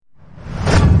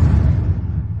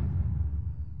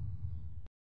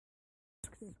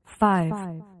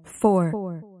5,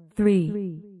 4,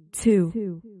 3,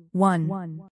 2,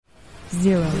 1,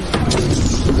 0.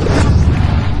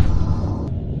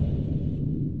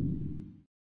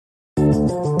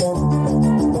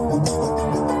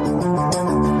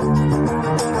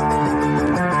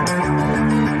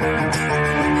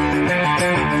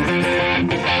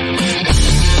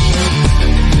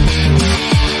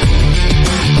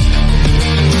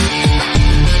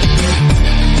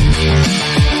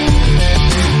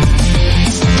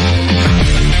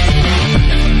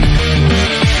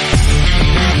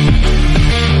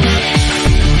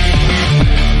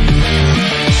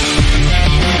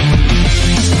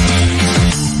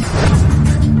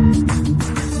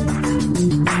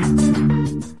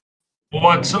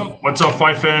 What's up,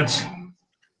 fight fans?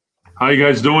 How you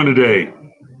guys doing today?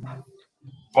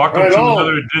 Welcome to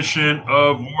another edition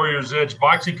of Warriors Edge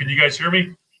Boxing. Can you guys hear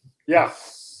me? Yeah.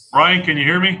 Brian, can you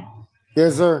hear me?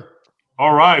 Yes, sir.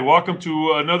 All right. Welcome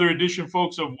to another edition,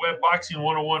 folks, of Web Boxing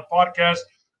 101 podcast,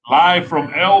 live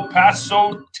from El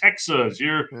Paso, Texas,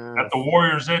 here at the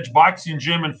Warriors Edge Boxing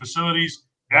Gym and facilities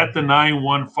at the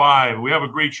 915. We have a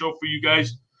great show for you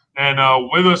guys. And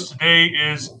with us today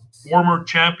is former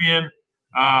champion.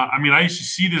 I used to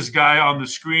see this guy on the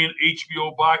screen,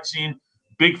 HBO Boxing,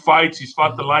 big fights. He's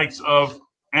fought the likes of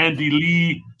Andy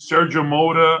Lee, Sergio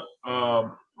Mora,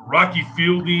 Rocky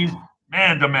Fielding,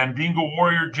 the Mandingo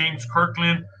Warrior, James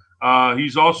Kirkland.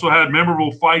 He's also had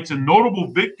memorable fights and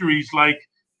notable victories like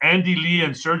Andy Lee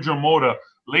and Sergio Mora.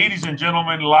 Ladies and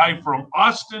gentlemen, live from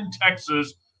Austin,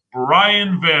 Texas,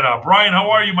 Brian Vera. Brian,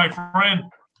 how are you, my friend?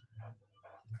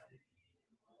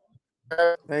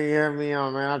 They hear me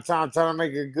on, man. I'm trying to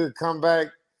make a good comeback,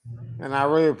 and I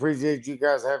really appreciate you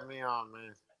guys having me on,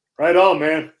 man. Right on,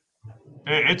 man.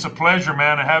 It's a pleasure,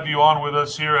 man, to have you on with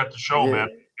us here at the show, man.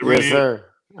 Yes, sir.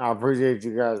 I appreciate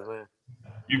you guys, man.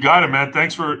 You got it, man.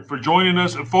 Thanks for joining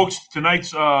us. And folks,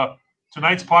 tonight's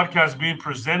podcast is being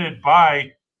presented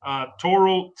by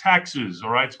Toro Taxes,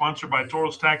 all right? Sponsored by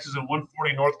Toro's Taxes in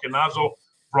 140 North Canazo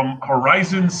from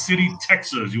Horizon City,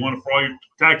 Texas. You want to for all your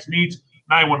tax needs,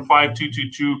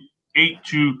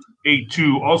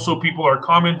 915-222-8282. Also, people are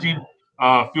commenting.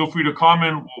 Feel free to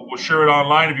comment. We'll share it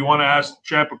online. If you want to ask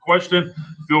Champ a question,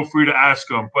 feel free to ask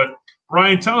them. But,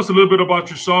 Brian, tell us a little bit about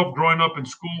yourself, growing up in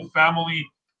school, family.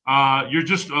 You're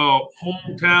just a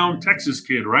hometown Texas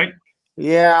kid, right?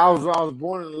 Yeah, I was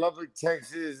born in Lubbock,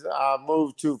 Texas. I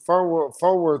moved to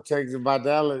Fort Worth, Texas, by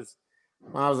Dallas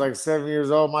when I was like 7 years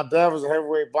old. My dad was a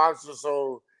heavyweight boxer,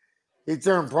 so he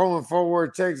turned pro in Fort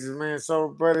Worth, Texas, man. So,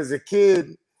 but as a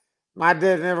kid, my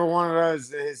dad never wanted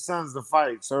his sons to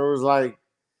fight. So it was like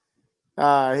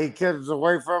he kept us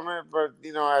away from it. But,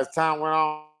 as time went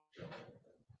on,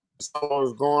 what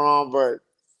was going on. But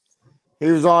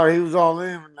he was all in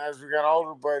as we got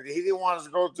older. But he didn't want us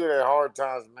to go through that hard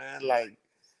times, man. Like,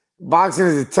 boxing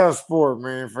is a tough sport,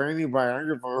 man, for anybody. I don't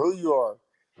give a fuck who you are.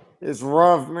 It's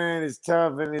rough, man. It's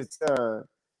tough, and it's a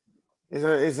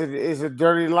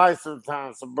dirty life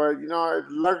sometimes. So, but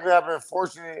luckily I've been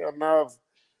fortunate enough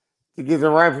to get the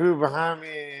right people behind me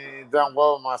and done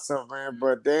well with myself, man.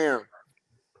 But damn,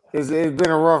 it's been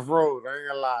a rough road. I ain't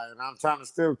gonna lie, and I'm trying to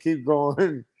still keep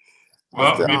going.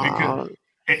 Well, because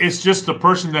it's just the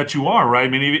person that you are, right? I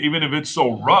mean, even if it's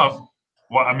so rough,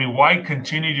 why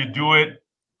continue to do it?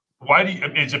 Why do you?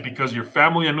 Is it because your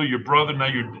family? I know your brother. Now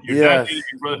your dad did it,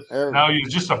 your brother. Now you're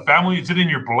just a family. Is it in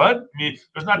your blood? I mean,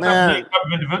 there's not that many type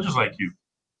of individuals like you.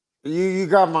 You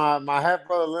got my half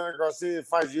brother Leonard Garcia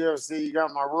fights UFC. You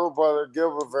got my real brother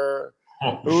Gilbert Vera.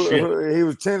 Who he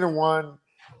was 10-1,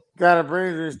 got a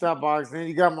brain injury, stopped boxing. Then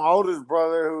you got my oldest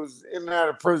brother who's in and out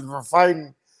of prison for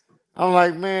fighting. I'm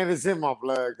like, man, it's in my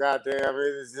blood. Goddamn, I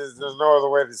mean, it's just there's no other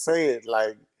way to say it.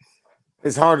 Like,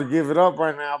 it's hard to give it up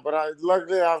right now, but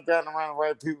luckily I've gotten around the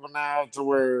right people now to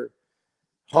where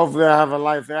hopefully I have a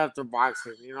life after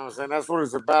boxing. You know what I'm saying? That's what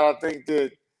it's about. I think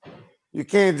that you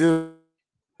can't do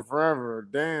it forever.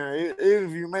 Damn, even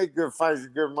if you make good fights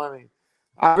and good money.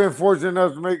 I've been fortunate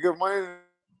enough to make good money.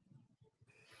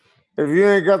 If you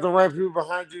ain't got the right people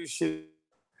behind you, shit,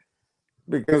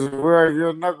 because if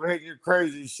you're knucklehead, you're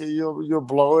crazy, shit, you'll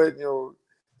blow it and you'll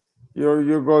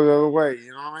go the other way.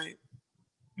 You know what I mean?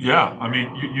 Yeah, I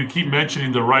mean, you keep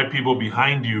mentioning the right people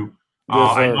behind you.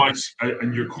 Yes, I know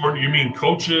in your corner, you mean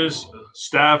coaches,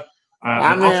 staff?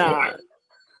 I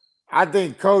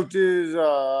think coaches,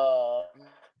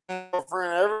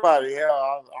 friend, everybody.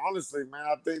 Hell, honestly, man,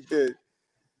 I think that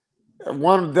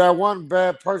one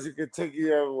bad person could take you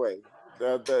the other way.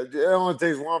 It only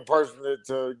takes one person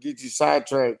to get you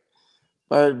sidetracked.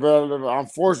 But I'm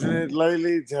fortunate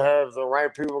lately to have the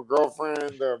right people,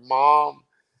 girlfriend, their mom,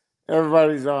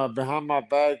 everybody's behind my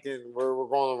back and we're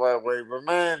going the right way. But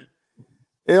man,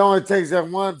 it only takes that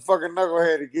one fucking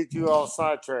knucklehead to get you all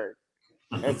sidetracked.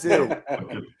 That's it.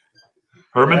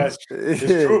 Herman? Yeah, it's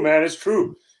true, man. It's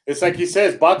true. It's like he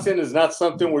says, boxing is not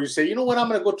something where you say, you know what, I'm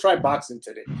going to go try boxing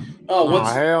today. Hell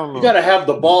no. You got to have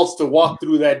the balls to walk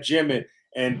through that gym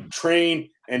and train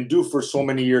and do for so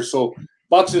many years. So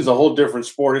boxing is a whole different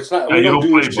sport. It's not. We don't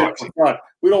do this shit for fun.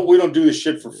 We don't do this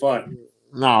shit for fun.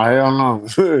 No, hell no.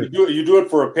 you do it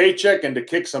for a paycheck and to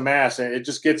kick some ass, and it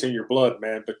just gets in your blood,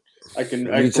 man. But I can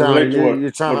relate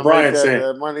to what Brian's saying.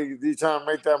 You're trying to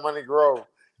make that money grow.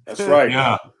 That's right.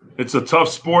 Yeah, it's a tough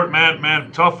sport,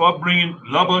 man. Tough upbringing,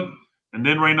 Lubbock, and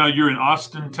then right now you're in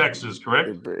Austin, Texas,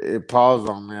 correct? It paused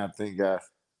on me, I think, guys.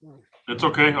 It's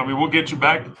okay. I mean, we'll get you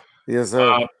back. Yes,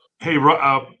 sir. Hey,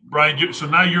 Brian. So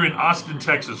now you're in Austin,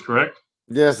 Texas, correct?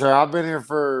 Yes, sir. I've been here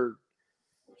for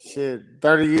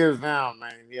 30 years now,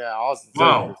 man. Yeah, Austin,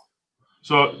 wow. Texas.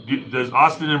 So does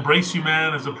Austin embrace you,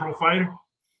 man, as a pro fighter?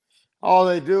 Oh,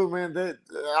 they do, man.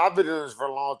 I've been doing this for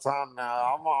a long time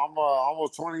now. I'm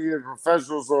almost 20 years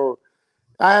professional, so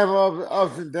I have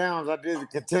ups and downs. I did the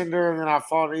Contender, and then I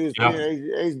fought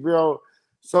ESPN, HBO.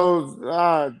 So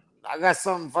I got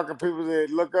some fucking people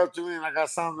that look up to me, and I got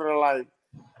some that are like,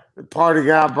 the party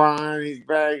guy, Brian, he's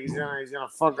back. He's gonna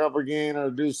fuck up again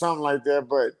or do something like that.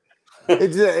 But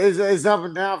it's up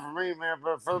and down for me, man.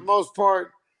 But for the most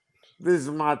part, this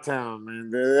is my town, man.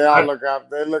 They all look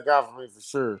out. They look out for me for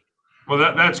sure. Well,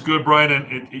 that's good, Brian.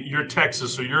 And you're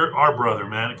Texas, so you're our brother,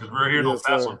 man, because we're here in El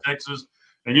Paso, Texas.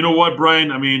 And you know what,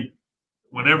 Brian? I mean,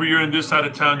 whenever you're in this side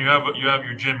of town, you have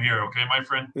your gym here, okay, my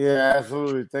friend? Yeah,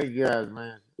 absolutely. Thank you guys,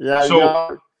 man. Yeah,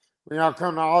 so when y'all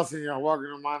come to Austin, y'all walk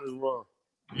into mine as well.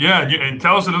 Yeah, and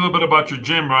tell us a little bit about your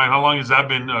gym, Brian. How long has that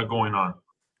been going on?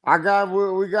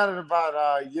 We got it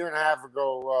about a year and a half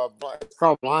ago. It's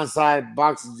called Blindside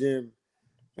Boxing Gym.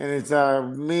 And it's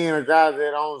me and a guy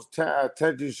that owns a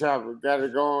tattoo shop. We got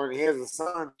it going. He has a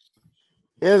son.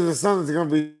 That's going to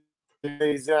be,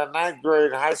 he's ninth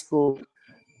grade in high school.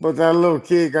 But that little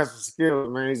kid got some skills,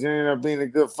 man. He's ended up being a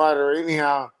good fighter.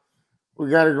 Anyhow, we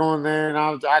got it going there.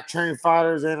 And I train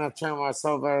fighters and I train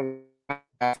myself.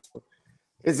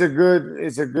 It's a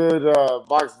good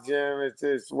boxing gym.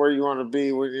 It's where you want to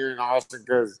be when you're in Austin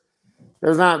because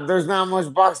there's not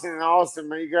much boxing in Austin,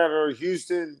 man. You got to go to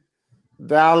Houston,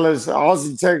 Dallas,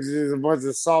 Austin, Texas is a bunch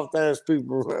of soft ass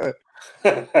people. I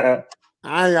ain't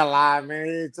gonna lie, man.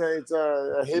 It's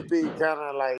a hippie kind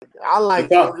of like I like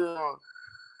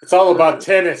it's all about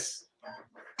tennis.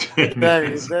 They ain't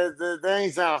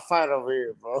trying to fight over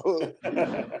here, bro.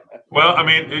 Well, I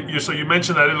mean, so you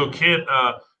mentioned that little kid.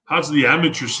 How's the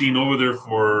amateur scene over there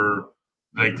for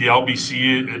like the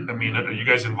LBC? I mean, are you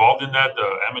guys involved in that,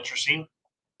 the amateur scene?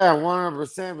 Yeah,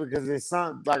 100%. Because his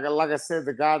son, like I said,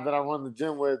 the guy that I run the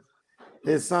gym with,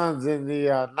 his son's in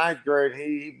the ninth grade.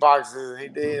 He boxes.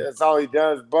 That's all he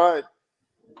does. But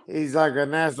he's like a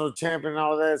national champion and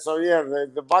all that. So yeah,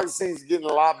 the boxing scene's getting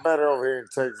a lot better over here in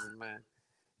Texas, man.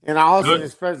 And Austin,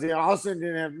 especially, Austin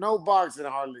didn't have no boxing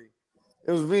hardly.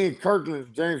 It was me and Kirkland,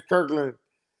 James Kirkland.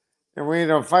 And we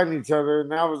ended up fighting each other,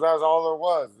 and that was all there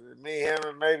was. Me, him,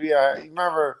 and maybe you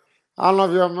remember. I don't know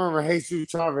if y'all remember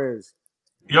Jesus Chavez.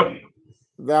 Yep.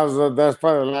 That's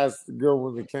probably the last good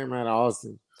one that came out of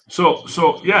Austin. So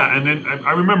yeah, and then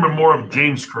I remember more of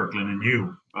James Kirkland and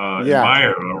you in my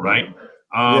era, right?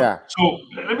 Yeah. So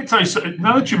let me tell you something.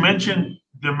 Now that you mentioned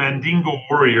the Mandingo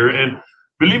Warrior, and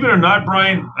believe it or not,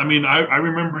 Brian, I mean, I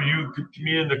remember you,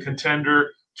 me, and the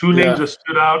Contender. Two names that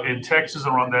stood out in Texas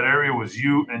around that area was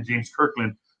you and James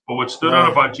Kirkland. But what stood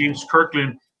out about James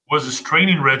Kirkland was his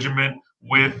training regimen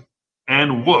with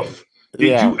Ann Wolf.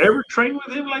 Did you ever train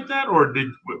with him like that? Or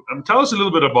tell us a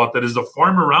little bit about that. Is the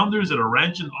farm around there? Is it a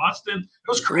ranch in Austin? It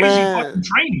was crazy fucking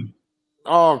training.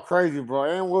 Oh, crazy, bro.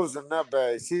 Ann Wolf's a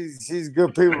nutbag. She's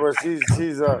good people, but she's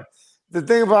the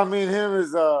thing about me and him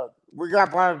is we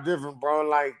got probably different, bro.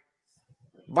 Like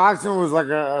boxing was like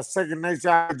a second nature.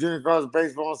 I junior college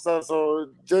baseball and stuff. So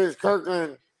James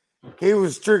Kirkland, he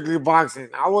was strictly boxing.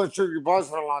 I wasn't strictly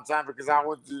boxing for a long time because I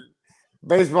went to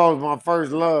baseball was my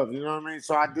first love. You know what I mean?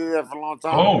 So I did that for a long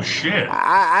time. Oh shit!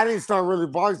 I didn't start really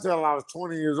boxing until I was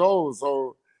 20 years old.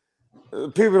 So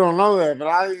people don't know that, but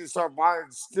I didn't start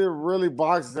still really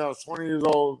boxing until I was 20 years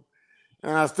old,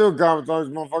 and I still got with those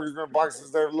motherfuckers been boxing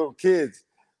since they were little kids.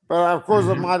 But of course,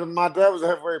 my dad was a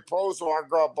heavyweight pro, so I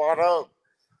got brought up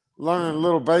learning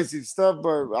little basic stuff,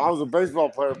 but I was a baseball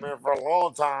player, man, for a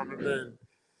long time. And then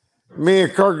me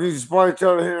and Kirk used to spar each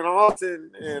other here in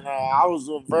Austin, and I was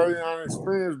very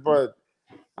unexperienced, but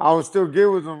I was still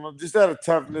good with them. Just out of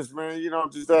toughness, man, you know,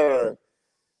 just out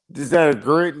of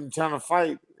grit and trying to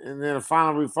fight. and then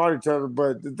finally we fought each other.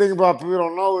 But the thing about people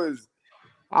don't know is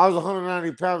I was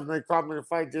 190 pounds when they caught me to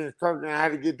fight James Kirkland. I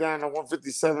had to get down to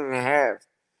 157 and a half.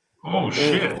 Oh,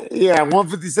 shit. Yeah,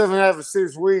 157 and a half for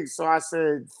 6 weeks. So I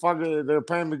said, fuck it, they're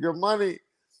paying me good money.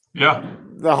 Yeah.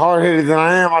 The hard-headed that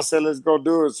I am, I said, let's go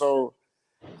do it. So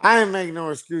I ain't making no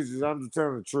excuses. I'm just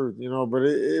telling the truth, but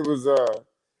it was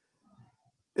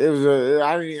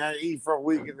I didn't eat for a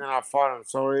week and then I fought him.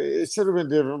 So it should have been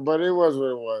different, but it was what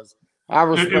it was. I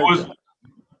respect it.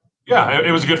 Yeah,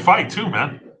 it was a good fight too,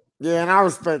 man. Yeah, and I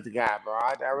respect the guy, bro.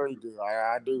 I really do.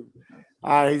 I do.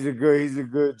 He's a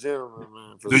good gentleman,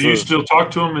 man. Do you still talk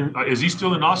to him? And is he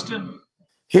still in Austin?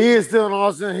 He is still in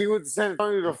Austin. He went to San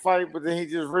Antonio to fight, but then he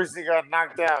just recently got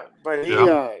knocked out. But he,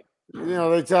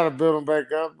 they try to build him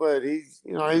back up. But he's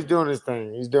doing his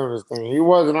thing. He's doing his thing. He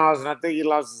was in Austin. I think he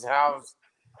lost his house,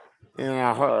 and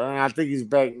I think he's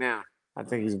back now.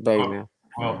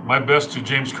 Well, my best to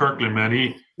James Kirkland,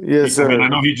 man. Yes, sir. I mean, I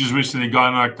know he just recently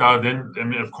got knocked out. Then,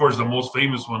 and of course, the most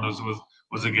famous one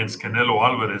was against Canelo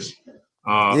Alvarez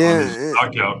on his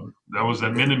knockout. That was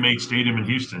at Minute Maid Stadium in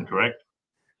Houston, correct?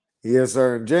 Yes,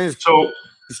 sir. James. So,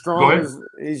 strong. Go ahead.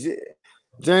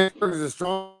 James is a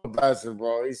strong bastard,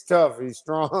 bro. He's tough. He's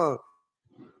strong.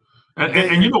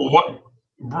 And you know what,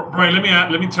 Brian?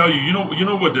 Let me tell you. You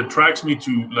know what attracts me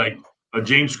to like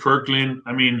James Kirkland.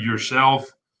 I mean, yourself.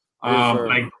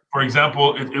 Like, for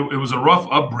example, it was a rough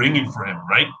upbringing for him,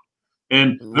 right?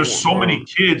 And there's so many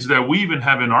kids that we even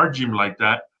have in our gym like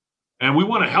that. And we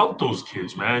want to help those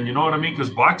kids, man. You know what I mean?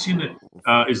 Because boxing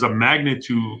is a magnet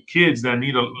to kids that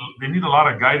need a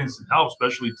lot of guidance and help,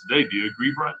 especially today. Do you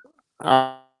agree, Brian?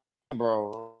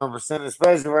 Bro, 100%,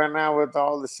 especially right now with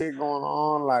all the shit going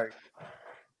on. Like,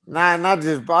 not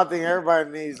just, but I think everybody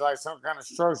needs like some kind of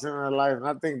structure in their life. And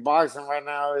I think boxing right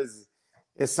now is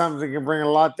something that can bring a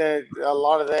lot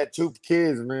of that to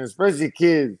kids, man, especially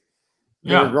kids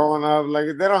that are growing up. Like,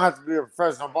 they don't have to be a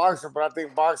professional boxer, but I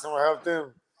think boxing will help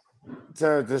them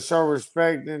to show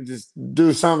respect and just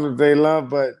do something that they love.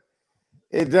 But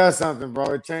it does something, bro.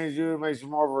 It changes you. It makes you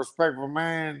more of a respectful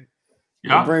man.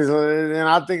 Yeah. And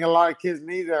I think a lot of kids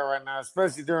need that right now,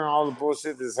 especially during all the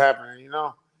bullshit that's happening,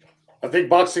 I think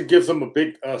boxing gives them a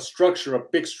big structure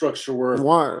where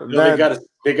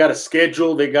they got a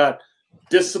schedule, they got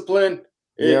discipline,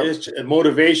 it's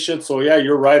motivation. So yeah,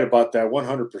 you're right about that,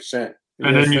 100%.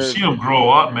 And then you see them grow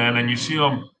up, man, and you see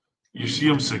them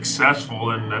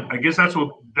successful, and I guess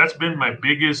that's been my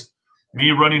biggest.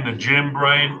 Me running the gym,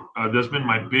 Brian, that's been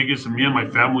my biggest, and me and my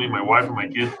family, my wife and my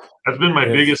kids, that's been my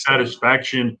biggest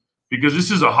satisfaction, because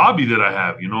this is a hobby that I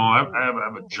have. I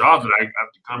have a job that I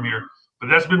have to come here, but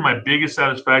that's been my biggest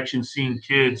satisfaction, seeing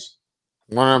kids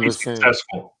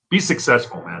 100%. Be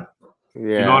successful, man. Yeah.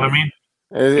 You know what I mean?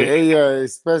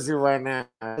 Especially right now.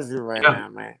 Now,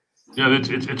 man. Yeah,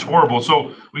 it's horrible.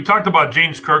 So we talked about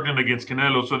James Kirkland against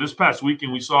Canelo. So this past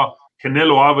weekend, we saw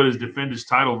Canelo Alvarez defend his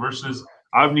title versus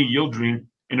Avni Yildirim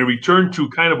in a return to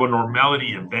kind of a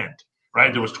normality event,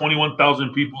 right? There was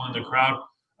 21,000 people in the crowd.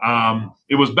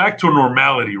 It was back to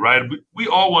normality, right? We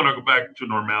all want to go back to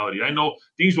normality. I know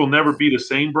things will never be the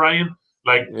same, Brian.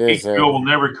 Like, HBO will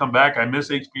never come back. I miss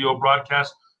HBO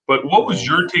broadcast. But what was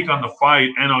your take on the fight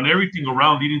and on everything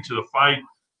around leading to the fight?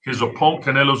 His opponent,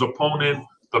 Canelo's opponent,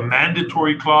 the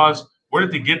mandatory clause. Where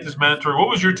did they get this mandatory? What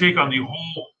was your take on the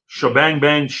whole shebang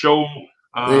bang show?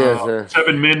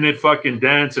 7-minute fucking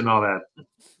dance and all that.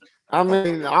 I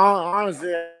mean,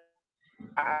 honestly,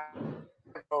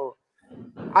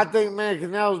 I think, man,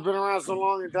 Canelo's been around so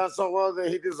long and done so well that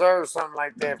he deserves something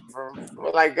like that.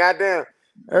 Like, goddamn,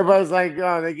 everybody's like,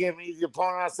 oh, they give me easy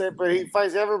opponent. I said, but he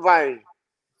fights everybody.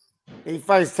 He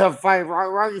fights tough fight.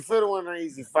 Rocky Fiddler wasn't an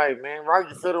easy fight, man.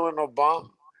 Rocky Fiddler wasn't no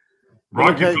bum.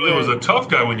 Rocky Fiddler was a tough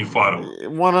guy when you fought him.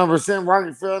 100%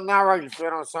 Rocky Fiddler. Not Rocky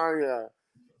Fiddler. I'm sorry.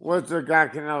 What's the guy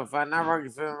Canelo fight? Not Rocky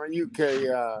Fiddler.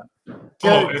 UK.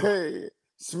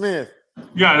 Smith.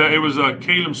 Yeah, it was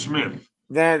Caleb Smith.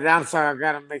 I'm sorry, I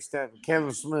got him mixed up.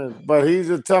 Caleb Smith. But he's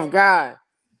a tough guy.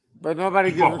 But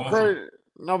nobody gives him credit.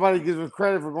 Nobody gives him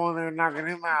credit for going there and knocking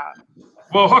him out.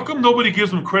 Well, how come nobody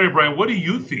gives him credit, Brian? What do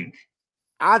you think?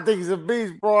 I think he's a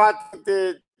beast, bro. I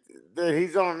think that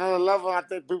he's on another level. I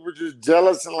think people are just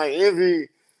jealous and like iffy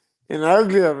and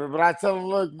ugly of it. But I tell him,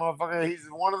 look, motherfucker, he's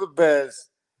one of the best.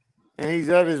 And he's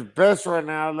at his best right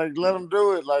now. Like, let him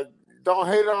do it. Like, don't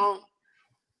hate on him.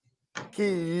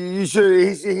 He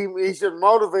should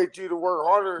motivate you to work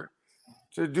harder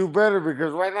to do better,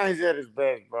 because right now he's at his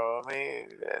best, bro. I mean,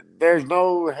 there's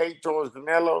no hate towards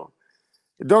Canelo.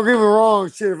 Don't get me wrong,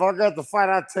 shit. If I got the fight,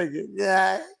 I'd take it.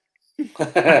 Yeah.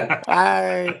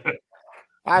 I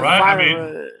I fight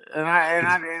him, and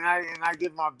I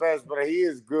give my best, but he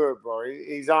is good, bro.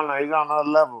 He's on another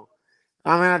level.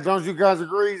 I mean, don't you guys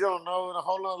agree? He's on a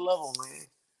whole other level, man.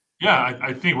 Yeah,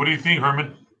 I think. What do you think,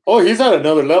 Herman? Oh, he's at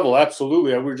another level.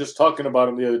 Absolutely. We were just talking about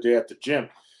him the other day at the gym,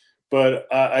 but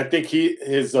I think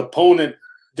his opponent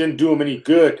didn't do him any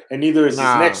good, and neither is his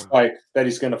next fight that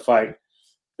he's going to fight.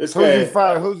 Who's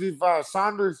he fight?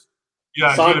 Saunders?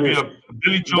 Yeah, Saunders. It's going to be a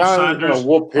Billy Joe Saunders. Gonna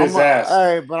whoop his ass.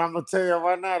 Hey, but I'm going to tell you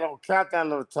right now, don't count that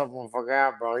little tough motherfucker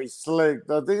out, bro. He's slick.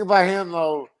 The thing about him,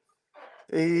 though,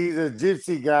 he's a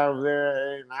gypsy guy over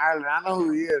there in Ireland. I know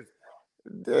who he is.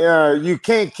 You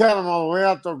can't count him all the way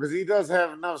out, though, because he does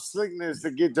have enough slickness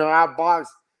to get to outbox,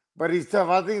 but he's tough.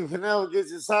 I think if Canelo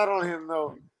gets inside on him,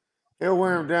 though, he'll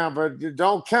wear him down. But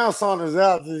don't count Saunders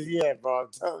out just yet, bro. I'm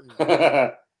telling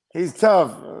you. He's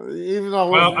tough. Even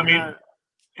though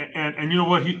and you know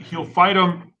what? He'll fight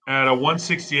him at a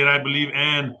 168, I believe,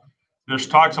 and there's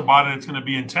talks about it. It's going to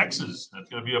be in Texas. It's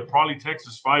going to be a probably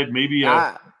Texas fight, maybe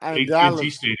at AT&T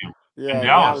Stadium in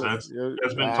Dallas.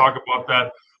 That's been talk about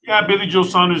that. Yeah, Billy Joe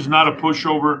Saunders is not a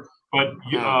pushover, but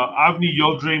Avni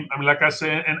Yildirim, I mean, like I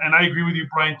said, and I agree with you,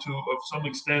 Brian, to some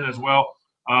extent as well,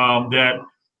 that,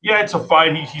 it's a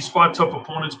fight. He's fought tough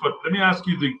opponents, but let me ask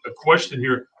you a question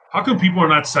here. How come people are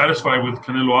not satisfied with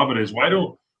Canelo Alvarez? Why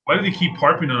do they keep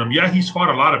harping on him? Yeah, he's fought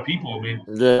a lot of people. I mean,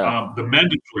 the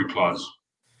mandatory clause.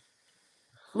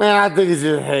 Man, I think it's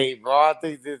just hate, bro. I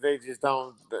think that they just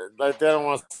don't they don't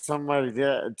want somebody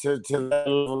to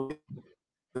level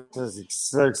to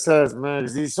success, man.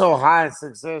 Because he's so high and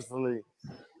successfully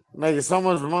making so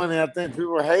much money. I think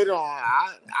people hate on.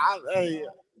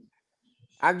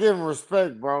 I give him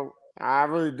respect, bro. I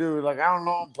really do. Like, I don't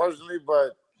know him personally,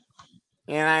 but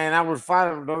and I would fight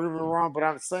him. Don't get me wrong, but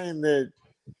I'm saying that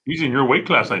he's in your weight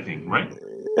class, I think, right?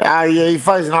 Yeah, he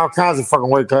fights in all kinds of fucking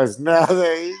weight classes. Now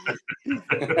he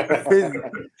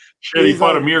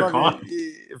fought Amir Khan.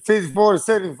 54 to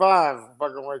 75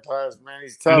 fucking weight class, man.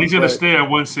 He's tough. And he's gonna stay at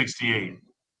 168.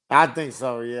 I think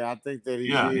so. Yeah, I think that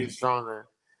he's strong there.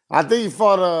 I think he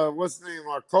fought what's his name,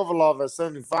 Kovalov at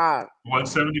 75.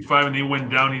 175, and he went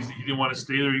down. He didn't want to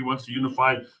stay there. He wants to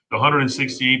unify the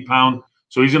 168-pound.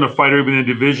 So he's gonna fight everybody in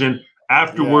the division.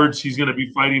 Afterwards, he's gonna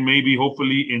be fighting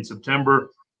hopefully in September.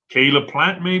 Caleb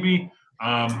Plant, maybe.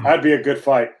 That'd be a good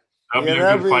fight. That'd be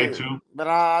a good fight too. But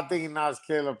I think he knocks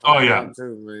Caleb Plant out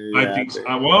too, man. I think so.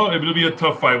 Well, it'll be a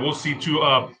tough fight. We'll see too.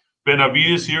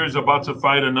 Benavidez here is about to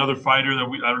fight another fighter that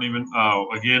I don't even.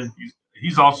 Again,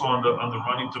 he's also on the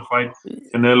running to fight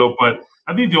Canelo. But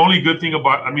I think the only good thing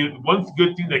one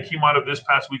good thing that came out of this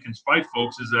past weekend's fight,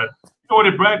 folks, is that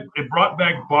it brought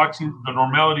back boxing, the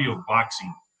normality of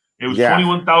boxing. It was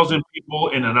 21,000 people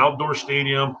in an outdoor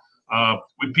stadium.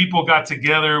 When people got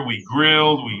together, we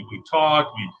grilled, we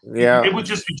talked, it was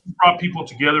just brought people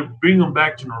together, bring them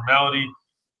back to normality.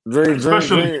 Drink a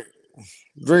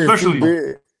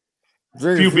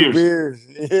few beers.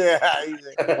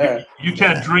 Yeah, you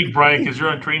can't drink, Brian, because you're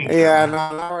on training. Yeah,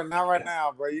 not right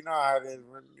now, but you know how it is.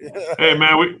 Hey,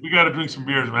 man, we got to drink some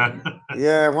beers, man.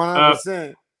 Yeah,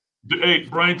 100%. Hey,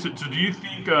 Brian, do you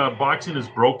think boxing is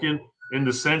broken? In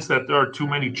the sense that there are too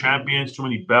many champions, too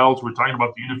many belts. We're talking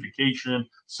about the unification,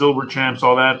 silver champs,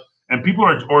 all that, and people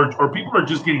are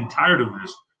just getting tired of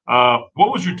this.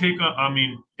 What was your take on? I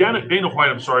mean, Dana White,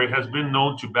 has been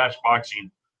known to bash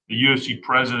boxing. The UFC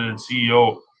president and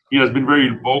CEO, he has been very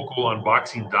vocal on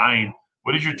boxing dying.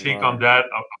 What is your take on that?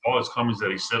 Of all his comments that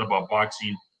he said about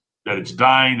boxing, that it's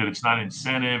dying, that it's not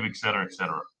incentive, et cetera, et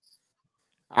cetera.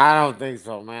 I don't think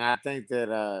so, man. I think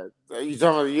that you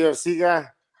talking about the UFC guy?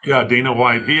 Yeah, Dana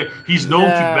White. He's known to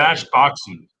bash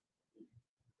boxing.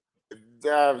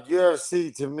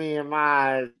 UFC, to me, in my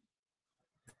eyes,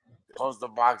 close to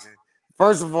boxing.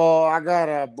 First of all, I got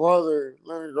a brother,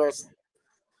 Leonard Garcia,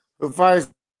 who fights.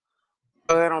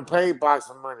 They don't pay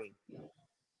boxing money.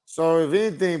 So, if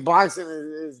anything,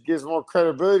 boxing gives more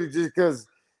credibility just because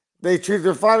they treat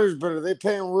their fighters better. They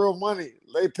pay them real money.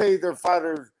 They pay their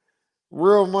fighters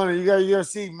real money. You got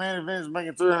UFC main events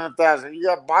making $300,000. You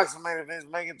got boxing main events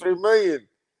making $3 million.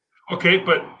 Okay,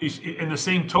 but in the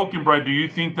same token, Brian, do you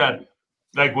think that,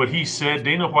 like what he said,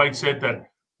 Dana White said that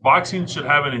boxing should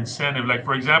have an incentive? Like,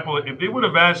 for example, if they would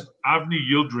have asked Avni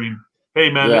Yildirim, "Hey,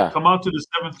 man, come out to the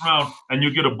 7th round and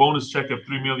you get a bonus check of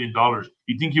 $3 million,"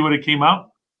 you think he would have came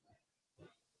out?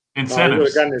 Incentives. No, he would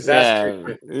have gotten his ass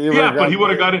kicked. But he would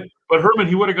have got it. But Herman,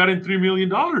 he would have gotten $3 million.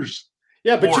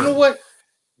 Yeah, but you know what?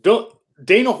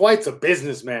 Dana White's a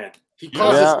businessman. He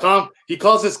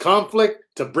calls his conflict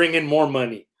to bring in more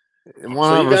money.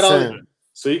 100%.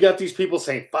 So you got these people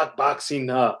saying fuck boxing,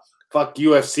 fuck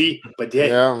UFC, but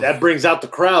that brings out the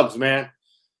crowds, man.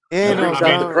 He ain't no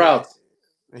dummy. The crowds.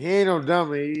 He ain't no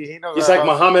dummy. He knows. He's like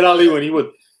Muhammad Ali when he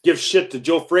would give shit to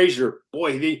Joe Frazier.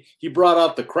 Boy, he brought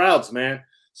out the crowds, man.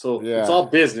 So it's all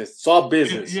business. It's all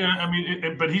business. Yeah, I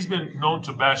mean, but he's been known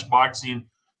to bash boxing.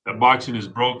 That boxing is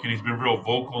broken. He's been real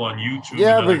vocal on YouTube.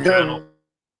 Yeah,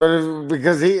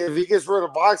 because if he gets rid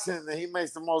of boxing, then he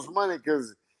makes the most money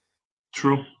because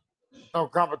true. No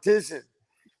competition.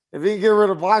 If he can get rid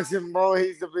of boxing, bro,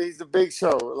 he's the big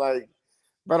show. Like,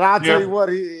 but I'll tell you what,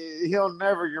 he'll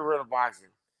never get rid of boxing.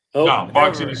 No,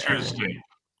 boxing is here to stay.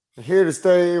 Here to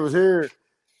stay. It was here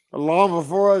long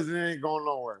before us, and it ain't going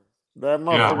nowhere. That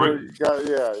motherfucker got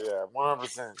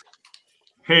 100%.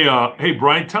 Hey,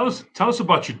 Brian, tell us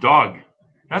about your dog.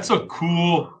 That's a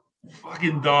cool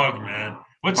fucking dog, man.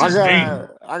 What's his name?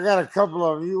 I got a couple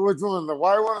of them. Which one? The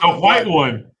white one? The white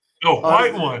one. The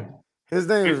white one. His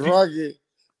name is Rocky.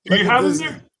 Do you have him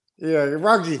there? Yeah,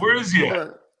 Rocky. Where is he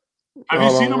at? Have you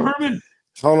seen him, Herman?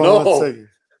 Hold on 1 second.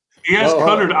 He has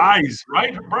colored eyes,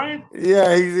 right, Brian?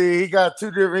 Yeah, he got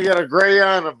two different. He got a gray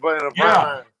eye and a brown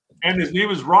eye. And his name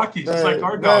is Rocky, just like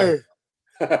our dog.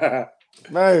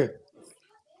 Man,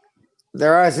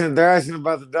 they're asking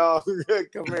about the dog.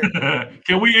 Come here.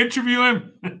 Can we interview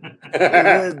him?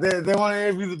 they want to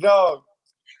interview the dog.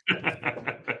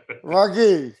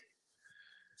 Rocky,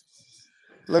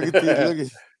 look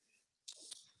at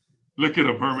Look at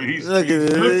him, Herman. Look at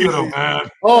him, man.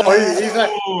 Oh, he's like,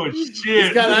 shit.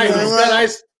 He's got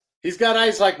eyes. He's got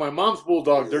eyes like my mom's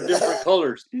bulldog. They're different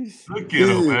colors. Look at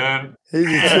him, man. He's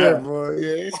a trip, boy.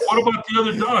 Yeah. What about the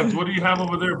other dogs? What do you have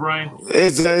over there, Brian?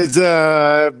 It's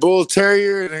a bull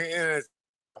terrier and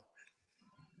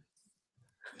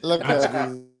look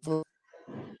at me.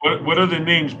 What are the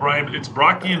names, Brian? It's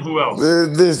Rocky and who else?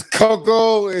 This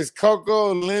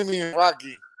Coco, Lemmy, and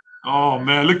Rocky. Oh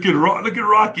man, look at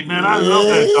Rocky, man. I love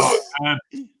that dog, man.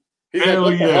 He's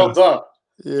like, held up.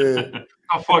 Yeah.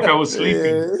 Oh fuck, I was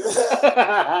sleeping.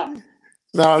 Yeah.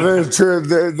 No, they're trip.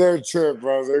 They're trip,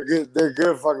 bro. They're good. They're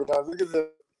good fucking dogs. Look at them.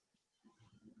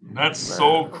 That's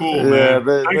so cool, man.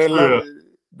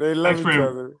 They love each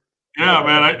other. Yeah,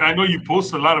 man. I know you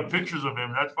post a lot of pictures of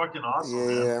him. That's fucking awesome.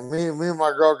 Yeah, man. Me and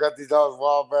my girl got these dogs a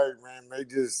while back, man. They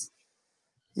just,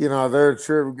 they're a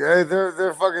trip. Hey,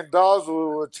 they're fucking dogs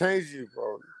will change you,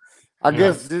 bro. I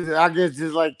guess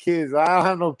just like kids. I don't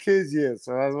have no kids yet,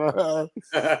 so that's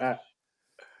why.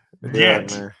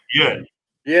 Yet.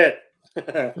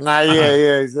 Not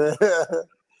yet.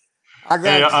 I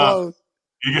got close.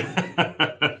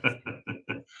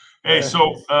 Hey,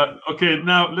 so okay,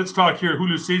 now let's talk here.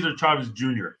 Julio Cesar Chavez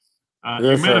Jr.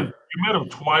 You met him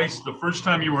twice. The first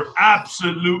time you were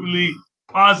absolutely,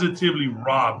 positively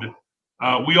robbed.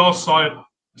 We all saw it,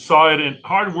 and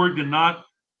hard work did not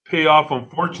pay off.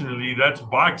 Unfortunately, that's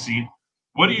boxing.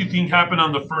 What do you think happened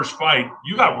on the first fight?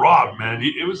 You got robbed, man.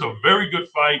 It was a very good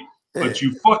fight, but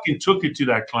you fucking took it to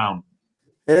that clown.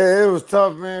 Yeah, it was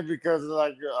tough, man, because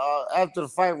after the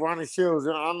fight, Ronnie Shields,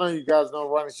 I know you guys know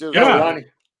Ronnie Shields. Yeah, Ronnie.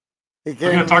 We're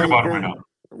gonna talk about him right now.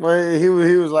 Well, he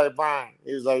was like, Brian.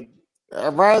 He was like,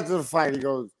 right after the fight, he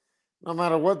goes, no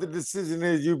matter what the decision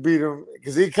is, you beat him,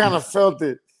 because he kind of felt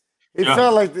it. He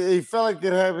felt like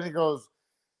it happened. He goes,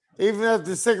 even after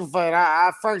the second fight,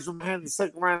 I fractured my hand the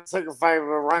second fight, but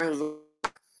Ronnie was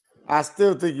like, I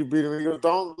still think you beat him. He goes,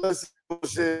 don't listen to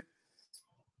bullshit.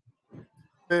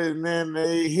 And then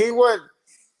he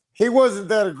wasn't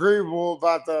that agreeable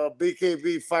about the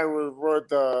BKB fight with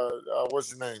what's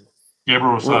his name?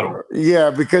 Gabriel Rosado. Yeah,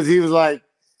 because he was like,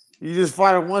 you just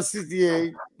fought at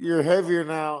 168. You're heavier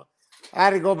now. I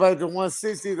had to go back to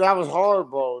 160. That was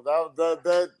hard, bro.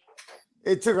 That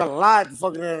it took a lot to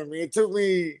fucking out of me. It took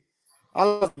me, I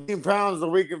lost 15 pounds a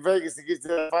week in Vegas to get to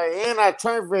that fight. And I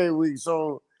trained for 8 weeks.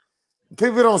 So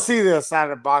people don't see that side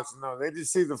of boxing, though. They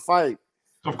just see the fight.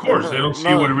 Of course, they don't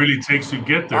see what it really takes to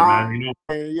get there, man.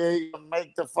 Yeah, you gotta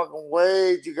make the fucking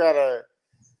weight. You gotta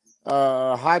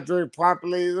hydrate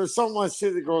properly. There's so much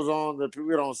shit that goes on that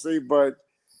people don't see, but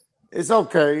it's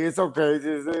okay. It's okay.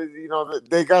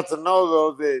 Just, they got to know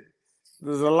though that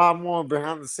there's a lot more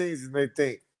behind the scenes than they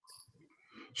think.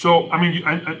 So I mean,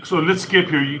 so let's skip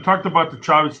here. You talked about the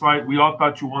Chavez fight. We all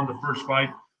thought you won the first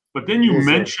fight, but then you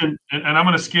mentioned, and I'm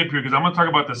going to skip here because I'm going to talk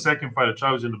about the second fight of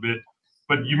Chavez in a bit.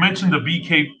 But you mentioned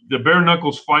the bare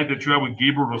knuckles fight that you had with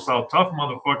Gabriel Rosado. Tough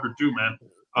motherfucker too, man.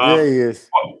 Yeah, he is.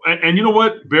 And you know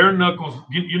what? Bare knuckles.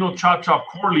 Chop Chop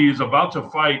Corley is about to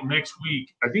fight next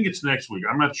week. I think it's next week.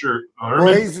 I'm not sure.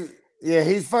 Well,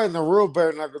 he's fighting the real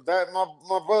bare knuckles. That my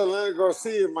brother Leonard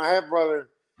Garcia, my half brother.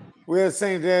 We had the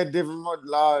same dad, different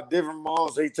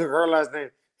moms. So he took her last name.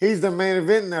 He's the main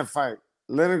event in that fight.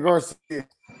 Leonard Garcia.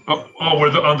 We're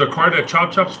on the card that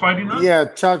Chop Chop's fighting on? Yeah,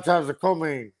 Chop Chop's a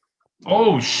co-main.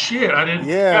 Oh shit! I didn't.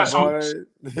 Yeah, So,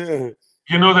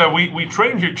 you know that we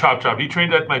trained here, Chop. He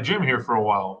trained at my gym here for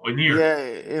a year.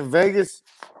 Yeah, in Vegas.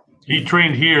 He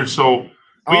trained here, so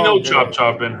we know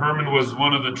Chop, and Herman was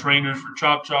one of the trainers for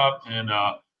Chop. And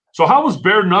so, how was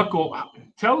bare knuckle?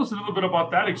 Tell us a little bit about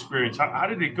that experience. How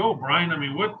did it go, Brian? I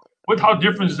mean, how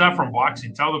different is that from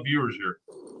boxing? Tell the viewers here.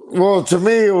 Well, to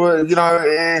me, it was, it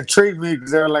intrigued me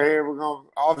because they're like, hey, we're going to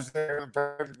obviously they're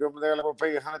like, we'll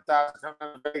pay you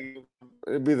 $100,000.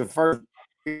 It'd be the first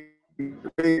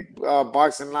big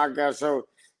boxing knockout show.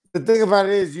 The thing about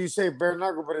it is, you say bare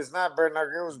knuckle, but it's not bare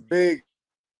knuckle. It was big.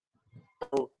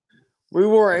 We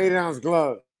wore 8-ounce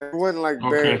gloves. It wasn't like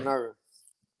bare knuckle.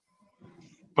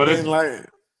 But it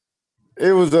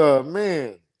was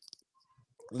man.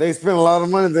 They spent a lot of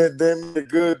money. They made a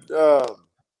good.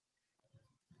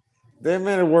 They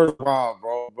made it worthwhile,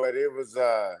 bro. But it was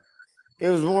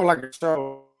more like a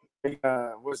show.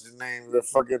 What's his name? The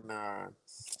fucking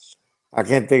I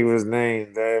can't think of his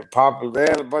name. They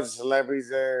had a bunch of celebrities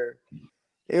there.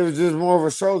 It was just more of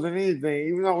a show than anything.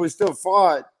 Even though we still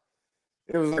fought,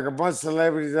 it was like a bunch of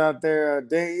celebrities out there.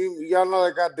 Y'all know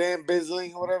that guy Dan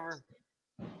Bisling or whatever.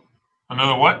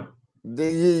 Another what?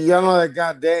 Y'all know that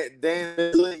guy Dan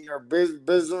Bisling or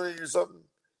Bisling or something.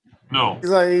 No. He's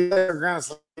kind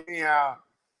of anyhow.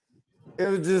 It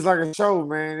was just like a show,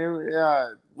 man.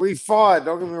 We fought,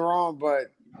 don't get me wrong,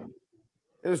 but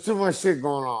it was too much shit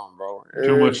going on, bro.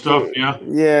 Too much stuff, yeah?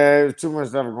 Yeah, it was too much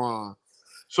stuff going on.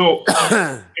 So,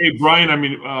 hey, Brian, I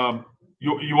mean,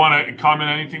 you want to comment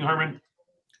on anything, Herman?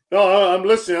 No, I'm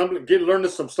listening. I'm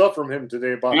learning some stuff from him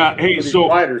today about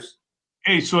fighters.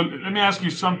 Hey, so let me ask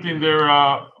you something there,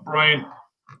 Brian.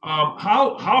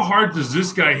 How hard does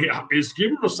this guy hit? Is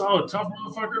Gabriel Rosado a tough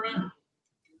motherfucker, man?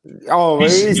 Oh,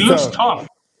 he looks tough.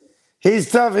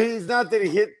 He's tough. He's not that he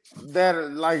hit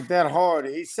that hard.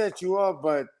 He set you up,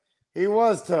 but he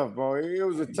was tough, bro. It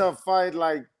was a tough fight.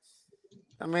 Like,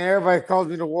 I mean, everybody calls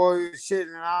me the Warrior shit,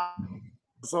 and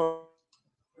so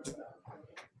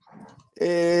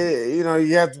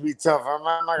you have to be tough. I'm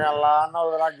not gonna lie. I know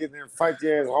that I get there and fight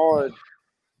your ass hard.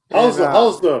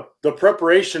 How's the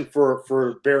preparation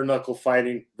for bare knuckle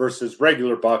fighting versus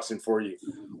regular boxing for you?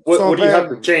 What do you have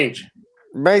to change?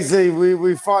 Basically,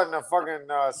 we fought in a fucking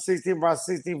 16 by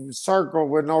 16 circle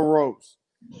with no ropes,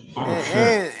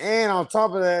 and on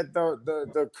top of that,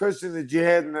 the cushion that you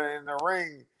had in the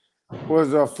ring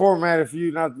was formatted for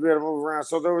you not to be able to move around.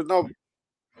 So there was no.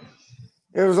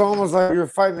 It was almost like you were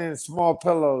fighting in small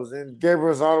pillows, and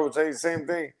Gabriel Rosado would tell you the same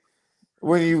thing.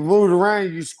 When you moved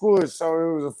around, you squished, so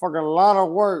it was a fucking lot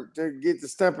of work to get to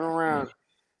stepping around.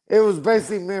 It was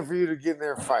basically meant for you to get in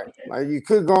there and fight. Like, you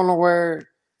couldn't go nowhere.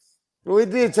 We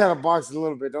did try to box a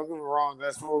little bit. Don't get me wrong.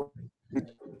 That's what.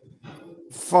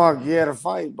 Fuck, you had to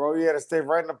fight, bro. You had to stay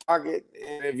right in the pocket,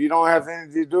 and if you don't have the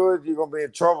energy to do it, you're gonna be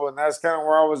in trouble. And that's kind of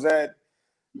where I was at.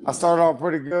 I started off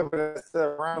pretty good, but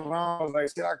round I was like,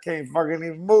 shit, I can't fucking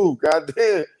even move. God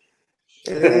damn.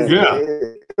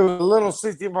 It was a little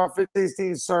 16 by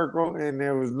 16 circle, and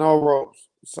there was no ropes.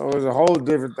 So it was a whole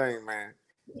different thing, man.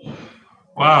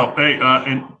 Wow. Hey,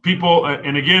 and people,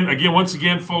 and again, once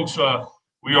again, folks,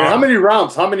 we are. How many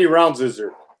rounds? How many rounds is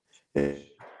there?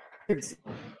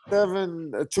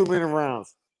 7 2-minute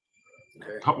rounds.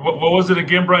 Okay. What was it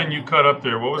again, Brian? You cut up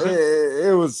there. What was it?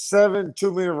 It was 7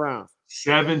 2-minute rounds.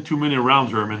 7 2-minute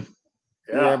rounds, Herman.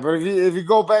 Yeah, but if you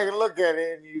go back and look at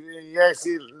it, and you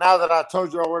actually, now that I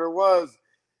told you all what it was,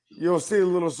 you'll see a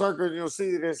little circle, and you'll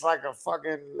see that it's like a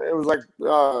fucking. It was like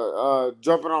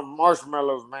jumping on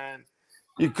marshmallows, man.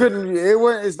 You couldn't.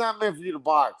 It's not meant for you to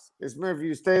box. It's meant for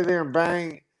you to stay there and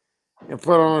bang, and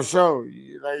put on a show.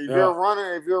 Like if you're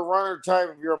a runner type,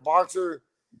 if you're a boxer,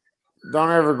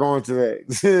 don't ever go into that.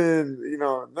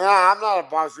 I'm not a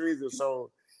boxer either,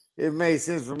 so. It made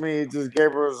sense for me. It just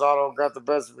Gabriel Rosado got the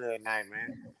best of me that night,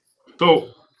 man.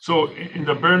 So in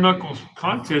the bare knuckles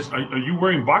contest, are you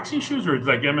wearing boxing shoes or it's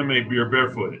like MMA? You're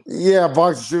barefooted? Yeah,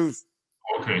 boxing shoes.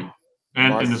 Okay,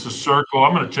 and it's a circle.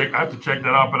 I'm gonna check. I have to check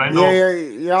that out, but I know. Yeah.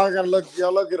 Y'all gotta look.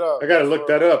 Y'all look it up. I gotta look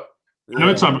that up. I know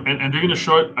it's on, and they're gonna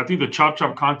show it. I think the Chop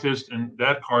contest and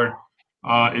that card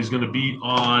is gonna be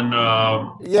on.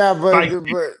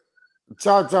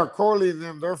 But Chop Corley and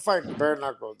them, they're fighting bare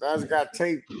knuckle. That's got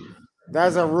tape.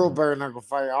 That's a real bare knuckle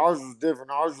fight. Ours was different.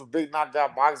 Ours was big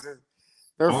knockout boxing.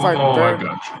 They're fighting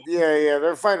Yeah,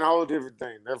 they're fighting a whole different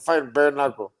thing. They're fighting bare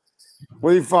knuckle.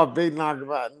 We fought big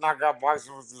knockout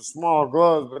boxing with the small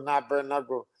gloves, but not bare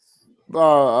knuckle.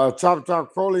 Chop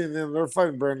Crowley and them, they're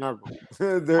fighting bare knuckle.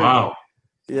 Wow.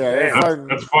 Yeah,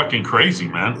 that's fucking crazy,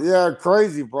 man. Yeah,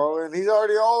 crazy, bro. And he's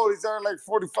already old. He's already like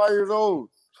 45 years old.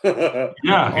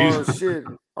 Yeah, shit.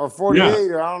 or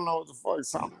 48, or I don't know what the fuck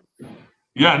something.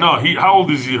 Yeah, no. How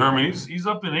old is he, Herman? He's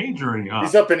up in age already, huh?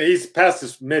 He's past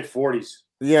his mid-40s.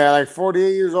 Yeah, like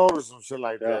 48 years old or some shit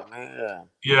like that, man.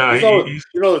 Yeah. He's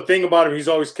the thing about him, he's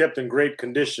always kept in great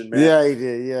condition, man. Yeah, he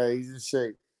did. Yeah, he's in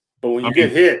shape. But when you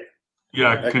get hit,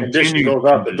 that condition goes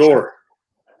out the door.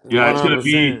 Yeah, 100%. It's going to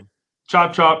be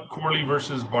Chop Chop Corley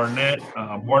versus Barnett,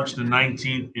 March the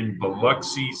 19th in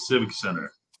Biloxi Civic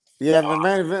Center. Yeah, and the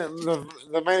main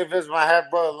event is my half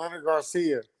brother Leonard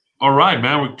Garcia. All right,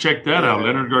 man, we'll check that out.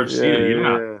 Leonard Garcia.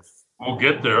 Yeah. We'll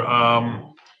get there.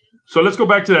 So let's go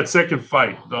back to that second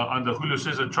fight on the Julio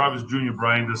Cesar Chavez Jr.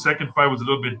 Brian. The second fight was a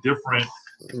little bit different.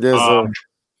 Yes,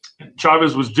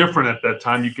 Chavez was different at that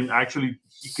time. You can actually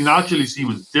see it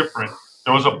was different.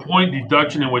 There was a point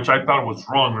deduction in which I thought was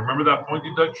wrong. Remember that point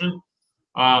deduction?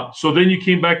 So then you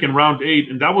came back in round 8,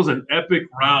 and that was an epic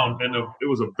round, and it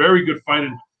was a very good fight.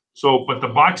 And but the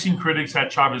boxing critics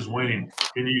had Chavez winning.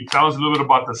 Can you tell us a little bit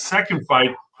about the second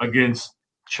fight against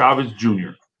Chavez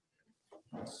Jr.?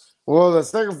 Well, the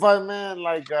second fight, man,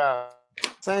 like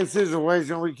same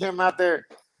situation. We came out there,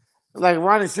 like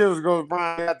Ronnie Shields goes,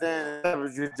 Brian, out there and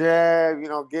with your jab,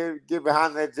 get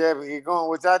behind that jab and get going,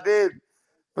 which I did.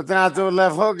 But then I threw a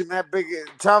left hook, and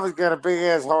Chavez got a big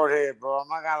ass hard head, bro. I'm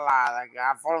not gonna lie. Like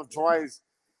I fought him twice.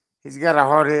 He's got a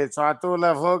hard head. So I threw a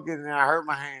left hook and I hurt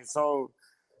my hand. So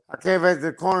I came back to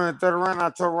the corner in the third round.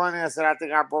 I told Ronnie, I said, I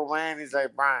think I broke my hand. He's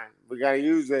like, Brian, we gotta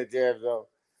use that jab though.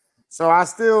 So I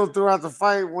still, throughout the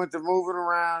fight, went to moving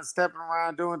around, stepping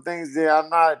around, doing things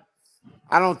that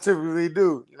I don't typically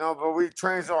do, but we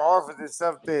trained so hard for this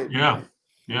stuff that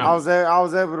I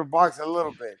was able to box a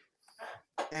little bit.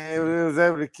 And it was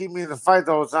able to keep me in the fight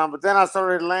the whole time. But then I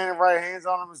started landing right hands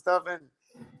on him and stuff, and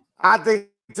I think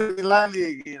he took me lightly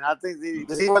again. I think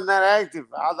because he wasn't that active.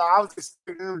 I was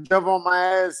expecting him to jump on my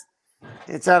ass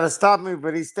and try to stop me,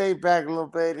 but he stayed back a little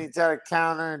bit. And he tried to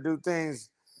counter and do things.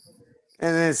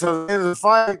 And then, so at the end of the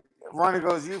fight, Ronnie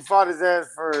goes, you fought his ass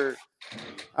for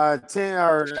 10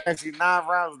 or actually 9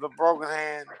 rounds with a broken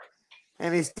hand.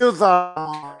 And he still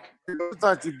thought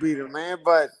you beat him, man.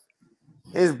 But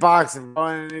it's boxing, bro.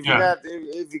 And if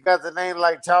you got the name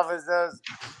like Chavez does,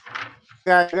 you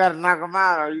got to knock him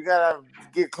out or you got to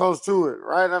get close to it,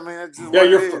 right? I mean, that's just what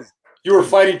it is. You were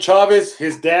fighting Chavez,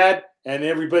 his dad, and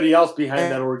everybody else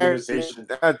behind that organization.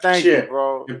 Thank you,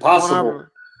 bro. Impossible.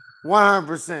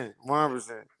 100%.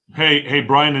 100%. Hey,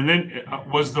 Brian, and then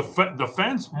was the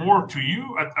fans more to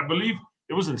you? I believe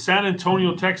it was in San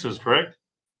Antonio, Texas, correct?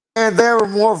 And they were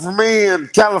more for me in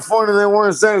California than they were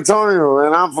in San Antonio.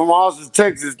 And I'm from Austin,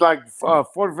 Texas, like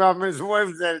 45 minutes away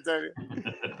from San Antonio.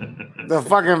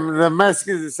 the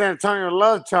Mexicans in San Antonio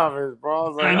love Chavez,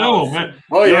 bro. I know, man.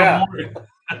 Oh, yeah.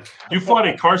 You fought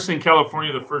in Carson,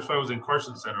 California. The first fight was in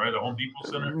Carson Center, right? The Home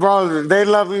Depot Center. Bro, they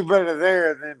love me better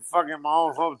there than fucking my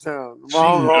own hometown.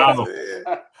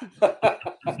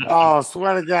 Oh,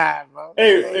 swear to God, bro.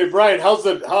 Hey, Brian, how's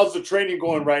the training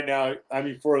going right now? I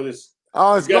mean, for this.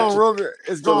 Oh, it's going real good.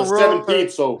 It's going real good.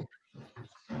 17th. So,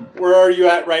 where are you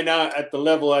at right now at the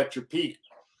level at your peak?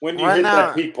 When do you hit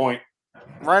that peak point?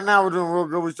 Right now, we're doing real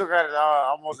good. We still got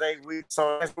almost 8 weeks,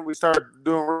 so that's when we start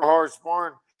doing real hard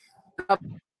sparring.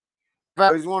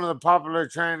 He's one of the popular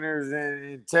trainers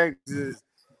in Texas.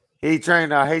 He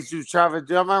trained Jesus Chavez.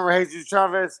 Do you remember Jesus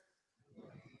Chavez?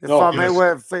 He fought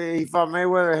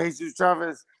Mayweather, Jesus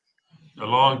Chavez. A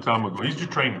long time ago. He's your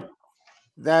trainer.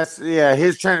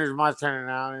 His trainer is my trainer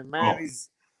now. And man, he's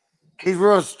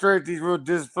real strict, he's real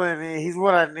disciplined, and he's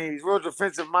what I need. He's real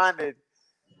defensive minded.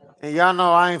 And y'all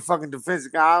know I ain't fucking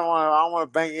defensive guy. I want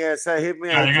to bang your ass. Hit me.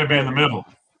 Yeah, you're gonna be in the middle.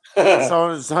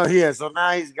 So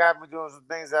now he's got me doing some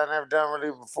things I've never done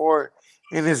really before,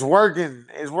 and it's working.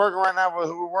 It's working right now with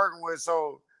who we're working with.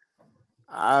 So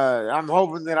I'm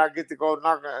hoping that I get to go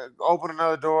open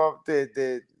another door up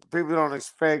that people don't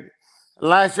expect.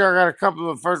 Last year I got a couple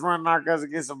of first round knockouts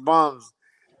against some bums,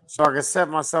 so I can set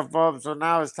myself up. So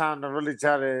now it's time to really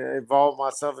try to evolve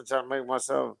myself and try to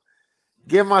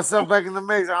get myself back in the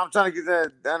mix. I'm trying to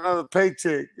get another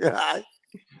paycheck.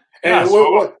 And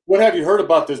what have you heard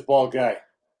about this Ball guy?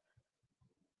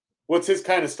 What's his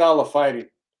kind of style of fighting?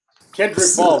 Kendrick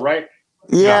Ball, right?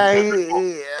 Yeah,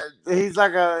 he's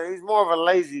more of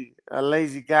a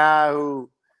lazy guy who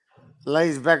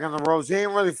lays back on the ropes. He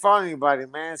ain't really fought anybody,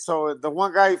 man. So the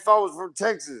one guy he fought was from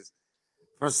Texas,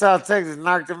 from South Texas,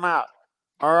 knocked him out.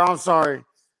 Or I'm sorry,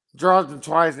 dropped him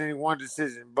twice and he won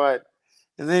decision.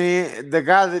 And then the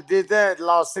guy that did that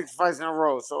lost 6 fights in a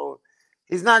row. So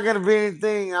he's not going to be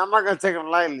anything. I'm not going to take him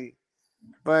lightly.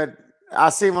 But I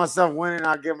see myself winning.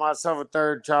 I'll give myself a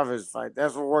third Chavez fight.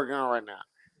 That's what we're working on right now.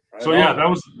 So, that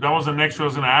was the next one I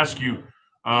was going to ask you.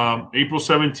 April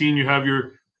 17, you have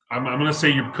your. I'm going to say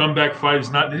your comeback fight is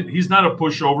not. He's not a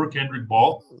pushover, Kendrick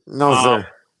Ball. No, sir.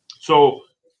 So,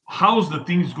 how's the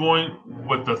things going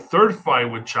with the third fight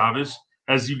with Chavez?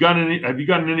 Have you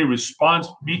gotten any response?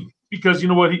 Because you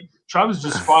know what, Chavez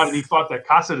just fought and he fought that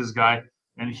Cáceres guy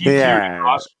and he clearly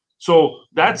lost. So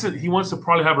that's it. He wants to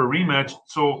probably have a rematch.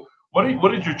 So what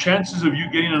is your chances of you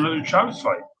getting another Chavez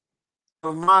fight? The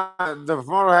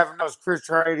promoter having was Chris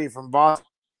Trady from Boston.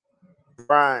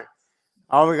 Brian,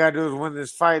 all we gotta do is win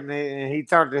this fight, and he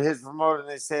talked to his promoter, and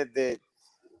they said that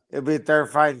it'll be a third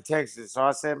fight in Texas. So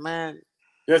I said, man,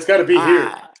 it's got to be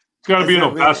here. It's got to be in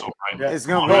El Paso, right? Yeah. It's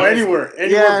gonna be anywhere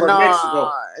but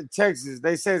Mexico. Texas.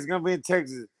 They say it's gonna be in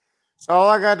Texas. So all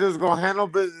I gotta do is go handle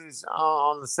business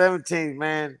on the 17th,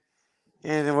 man.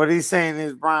 And what he's saying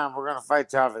is, Brian, we're gonna fight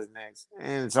Chavez next.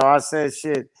 And so I said,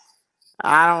 shit,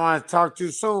 I don't want to talk too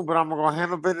soon, but I'm gonna go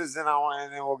handle business, and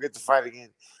then we'll get to fight again.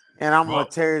 And I'm gonna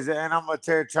tear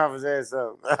Chavez ass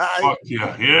up. Fuck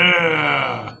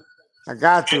yeah. I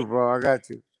got to, bro. I got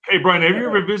to. Hey, Brian, have you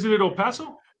ever visited El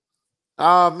Paso?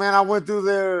 Man, I went through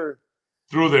there.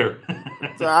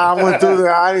 I went through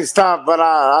there. I didn't stop, but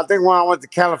I think when I went to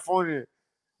California,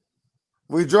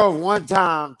 we drove one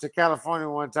time to California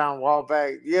a while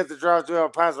back. You have to drive to El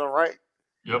Paso, right?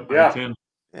 Yep. Yeah.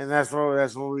 And that's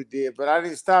what we did. But I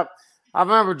didn't stop. I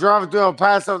remember driving through El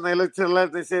Paso, and they looked to the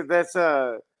left. They said, "That's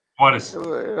Juárez.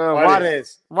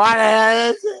 Juárez."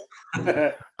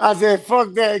 I said,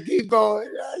 "Fuck that, keep going."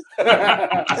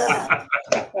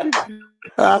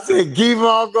 I said, "Keep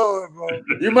on going, bro."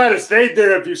 You might have stayed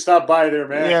there if you stopped by there,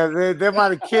 man. Yeah, they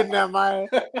might have kidnapped my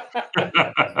ass.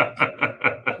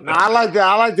 No, I like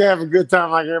to have a good time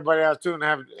like everybody else too, and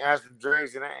have some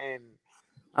drinks. And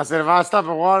I said, if I stop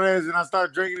at Juárez and I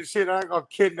start drinking the shit, I ain't gonna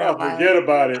kidnap. Forget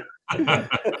about it.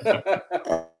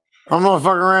 I'm gonna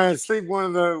fuck around and sleep one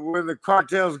of the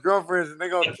cartel's girlfriends, and they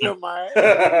gonna kill my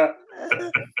ass.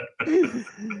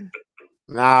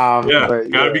 Nah,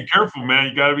 gotta be careful, man.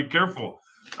 You gotta be careful.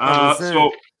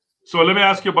 So let me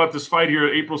ask you about this fight here,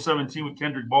 April 17 with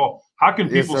Kendrick Ball. How can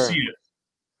people see it?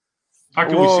 How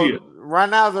can we see it? Right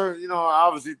now, they're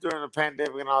obviously during the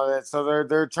pandemic and all that, so they're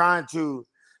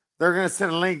gonna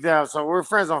send a link out. So we're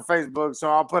friends on Facebook, so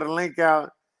I'll put a link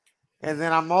out, and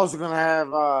then I'm also gonna have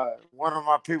one of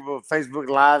my people Facebook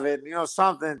Live it,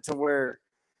 something to where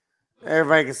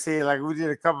everybody can see it. Like we did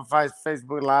a couple fights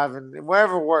Facebook Live and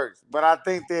whatever works. But I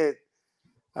think that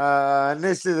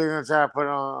initially they're gonna try to put it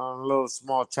on a little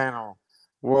small channel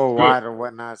worldwide or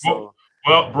whatnot. So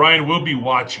well, Brian, we'll be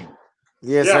watching.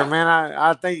 Yes, sir, man.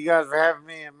 I thank you guys for having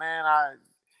me, and man,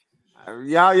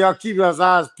 y'all keep your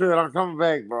eyes peeled. I'm coming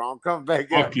back, bro. I'm coming back.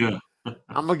 Fuck yeah.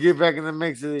 I'm gonna get back in the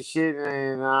mix of this shit,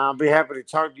 and I'll be happy to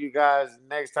talk to you guys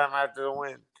next time after the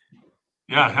win.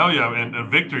 Yeah, hell yeah, and a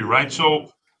victory, right?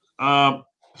 So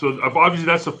obviously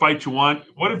that's the fight you want.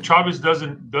 What if Chavez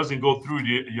doesn't go through? Do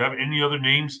you have any other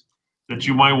names that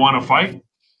you might want to fight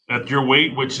at your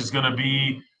weight, which is going to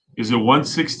be? Is it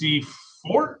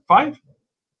 164, 5?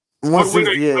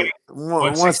 168.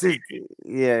 160.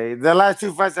 Yeah, the last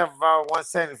two fights I've fought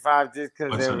 175 just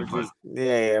because they were just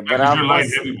But I'm light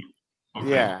heavyweight. Okay.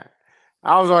 Yeah,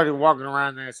 I was already walking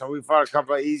around there, so we fought a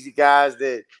couple of easy guys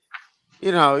that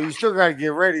you still got to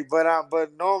get ready. But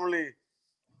normally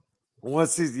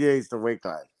 168 is the weight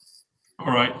class.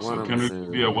 All right, so can it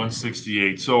be at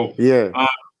 168? So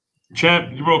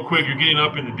champ, real quick, you're getting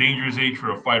up in the dangerous age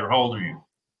for a fighter. How old are you?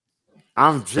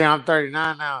 I'm 39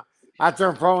 now. I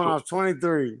turned pro when I was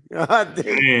 23.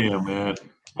 Damn, man.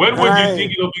 When do you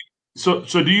think it'll be? So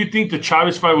do you think the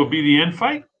Chavez fight will be the end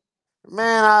fight?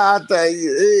 Man, I tell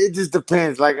you, it just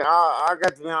depends. Like I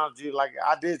got to be honest with you. Like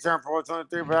I did turn pro at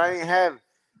 23, but I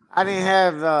didn't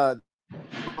have the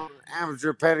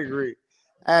amateur pedigree.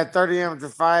 I had 30 amateur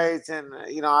fights, and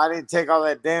I didn't take all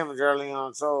that damage early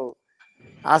on, so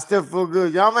I still feel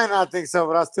good. Y'all may not think so,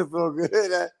 but I still feel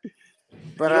good.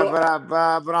 But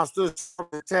I'm still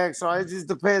attack. So it just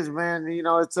depends, man.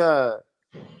 It's a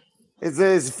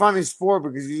funny sport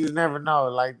because you just never know.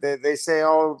 Like they say,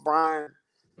 "Oh, Brian,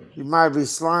 you might be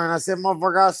slurring." I said,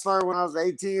 "Motherfucker, I slurred when I was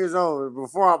 18 years old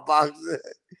before I boxed."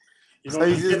 So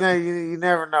you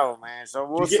never know, man. So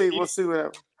we'll see. We'll see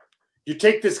what. You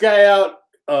take this guy out,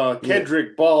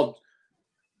 Kendrick Ball,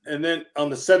 and then on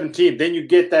the 17th, then you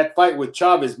get that fight with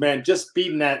Chavez, man. Just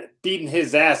beating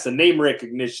his ass, the name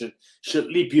recognition should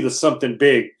leap you to something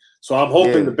big. So I'm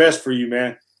hoping the best for you,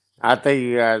 man. I thank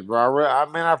you guys, bro.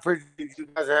 I appreciate you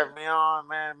guys having me on,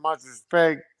 man. Much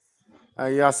respect.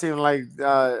 Y'all seem like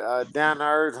down to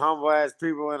earth, humble ass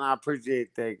people, and I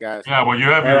appreciate that, guys. Yeah, well, you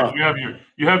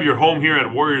have your home here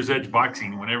at Warriors Edge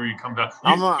Boxing. Whenever you come down,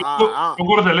 don't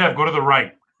go to the left, go to the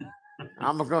right.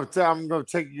 I'm gonna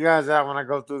take you guys out when I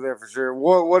go through there for sure.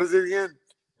 What is it again?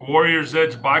 Warriors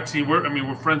Edge Boxing.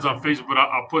 We're friends on Facebook, but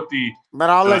I'll put the. But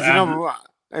I'll let you know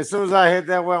as soon as I hit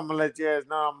that way. I'm gonna let you guys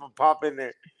know. I'm gonna pop in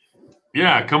there.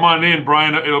 Yeah, come on in,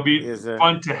 Brian. It'll be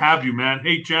fun to have you, man.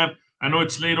 Hey, champ. I know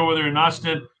it's late over there in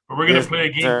Austin, but we're gonna play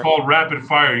a game called Rapid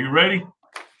Fire. You ready?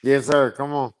 Yes, sir.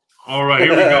 Come on. All right,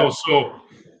 here we go. So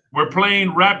we're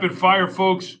playing Rapid Fire,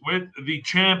 folks, with the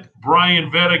champ Brian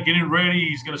Vera getting ready.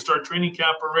 He's gonna start training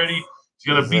camp already. He's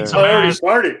gonna beat some ass.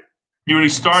 He already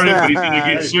started, but he's going to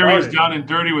get serious down and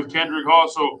dirty with Kendrick Hall.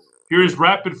 So here's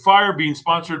Rapid Fire being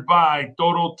sponsored by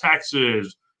Total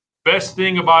Texas. Best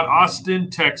thing about Austin,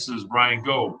 Texas, Brian,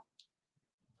 go.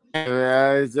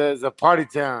 It's a party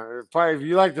town. If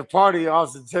you like to party,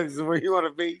 Austin, Texas is where you want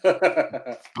to be.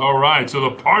 All right, so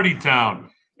the party town.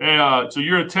 Hey, so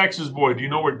you're a Texas boy. Do you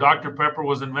know where Dr. Pepper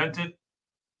was invented?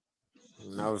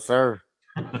 No, sir.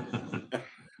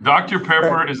 Dr.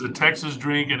 Pepper is a Texas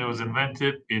drink, and it was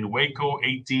invented in Waco,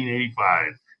 1885.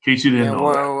 In case you didn't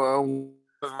know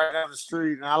that. Right down the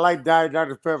street, and I like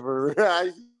Dr. Pepper.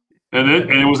 and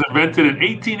it was invented in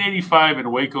 1885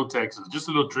 in Waco, Texas. Just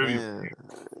a little trivia. Man,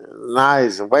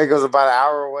 nice. Waco's about an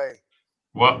hour away.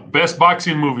 What best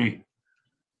boxing movie?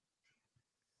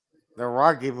 The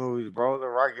Rocky movies, bro. The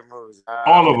Rocky movies.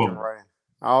 All of them. Right.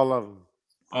 All of them.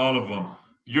 All of them.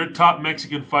 Your top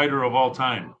Mexican fighter of all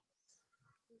time.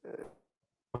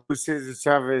 Cesar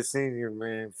Chavez Sr.,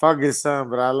 man. Fuck his son,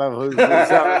 but I love Julio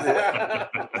Chavez.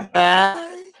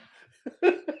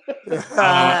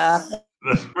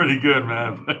 That's pretty good,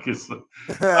 man.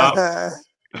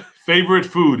 Favorite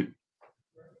food?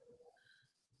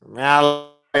 Man,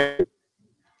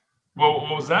 what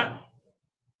was that?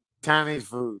 Chinese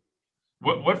food.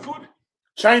 What food?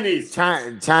 Chinese.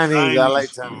 Chinese. I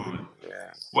like Chinese food.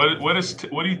 Yeah.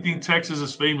 What do you think Texas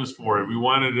is famous for? If we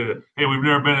wanted to, hey, we've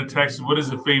never been to Texas. What is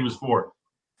it famous for?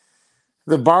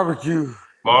 The barbecue.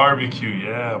 Barbecue,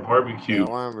 yeah, barbecue. Yeah,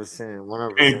 100%.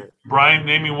 100%. Hey, Brian,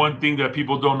 name me one thing that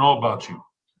people don't know about you.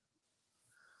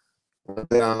 What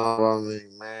they don't know about me,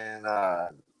 man.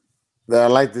 That I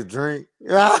like to drink.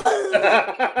 To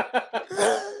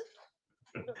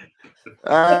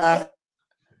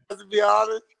be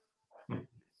honest.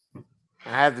 I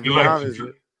have to be honest.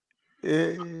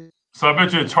 Yeah. So I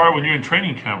bet you it's hard when you're in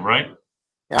training camp, right?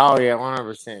 Oh yeah,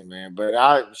 100%, man. But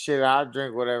I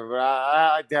drink whatever. But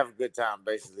I like to have a good time,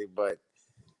 basically. But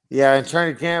yeah, in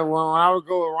training camp, when I would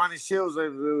go with Ronnie Shields,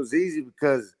 it was easy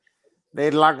because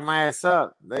they'd lock my ass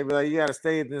up. They'd be like, "You got to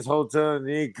stay at this hotel, and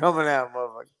you ain't coming out,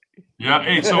 motherfucker." Yeah.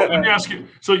 Hey, so let me ask you.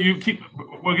 So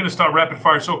we're gonna start rapid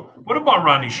fire. So what about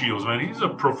Ronnie Shields, man? He's a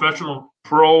professional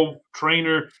pro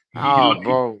trainer.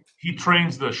 Bro, he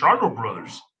trains the Charlo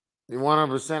brothers.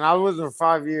 100%. I was with him for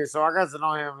 5 years, so I got to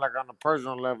know him like on a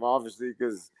personal level, obviously,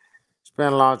 because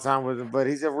spent a lot of time with him. But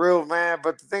he's a real man.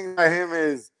 But the thing about him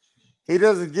is he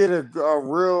doesn't get a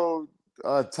real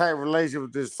tight relationship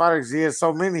with his fighters. He has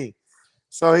so many.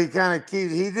 So he kind of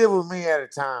keeps – he did with me at a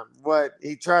time, but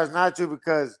he tries not to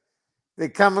because they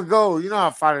come and go. You know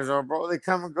how fighters are, bro. They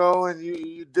come and go, and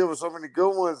you deal with so many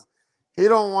good ones. He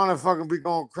don't want to fucking be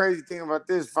going crazy thinking about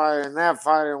this fighter and that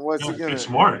fighter and what's he going to –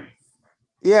 smart.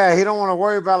 Yeah, he don't want to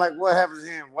worry about like what happens to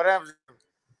him. What happens to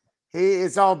him?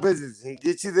 It's all business. He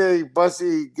gets you there, he busts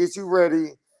you, he gets you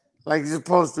ready like he's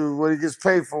supposed to, what he gets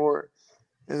paid for.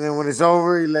 And then when it's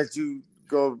over, he lets you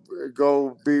go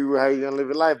be how you gonna live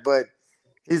your life. But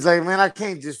he's like, man, I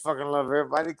can't just fucking love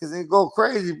everybody because he go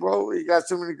crazy, bro. He got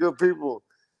so many good people.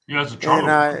 He has a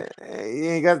Charlo. He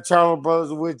ain't got the Charlo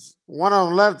brothers, which one of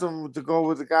them left him to go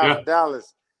with the guy from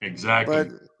Dallas.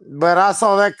 Exactly. But I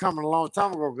saw that coming a long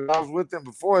time ago because I was with them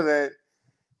before that,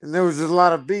 and there was just a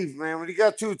lot of beef, man. When you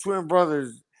got two twin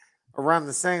brothers around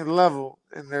the same level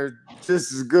and they're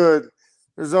just as good,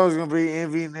 there's always going to be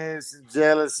enviness and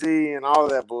jealousy and all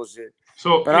that bullshit.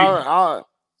 So, but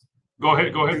go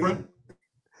ahead, Brent.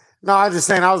 No, I was just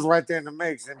saying I was right there in the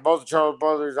mix, and both the Charles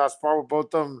brothers, I sparred with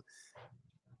both of them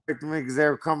because they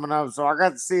were coming up, so I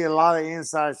got to see a lot of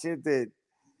inside shit that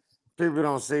people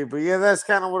don't see. But yeah, that's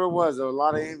kind of what it was. A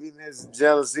lot of enviness and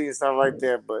jealousy and stuff like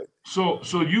that. But so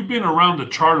you've been around the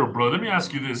Charlo, bro. Let me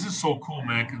ask you this. This is so cool,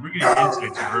 man, because we're getting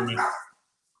insights here, Herman.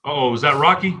 Oh, is that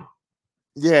Rocky?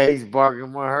 Yeah, he's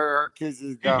barking. When her kids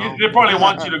is gone. They probably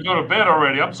want you to go to bed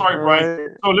already. I'm sorry,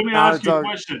 Brian. So let me ask you a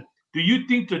question. Do you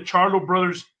think the Charlo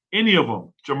brothers, any of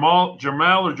them, Jamal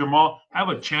or Jamal, have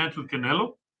a chance with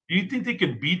Canelo? Do you think they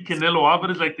can beat Canelo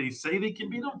Alvarez like they say they can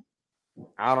beat him?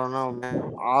 I don't know,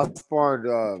 man. I sparred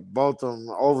both of them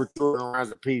over 200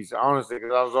 rounds apiece, honestly,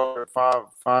 because I was over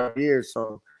 5 years.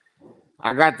 So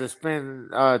I got to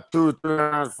spend 2 or 3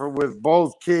 rounds with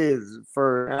both kids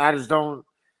and I just don't.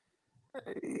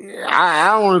 I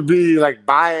don't want to be like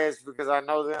biased because I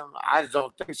know them. I just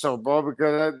don't think so, bro.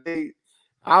 Because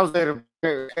I was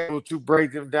able to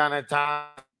break them down at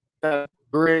times,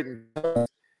 grit,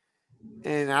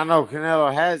 and I know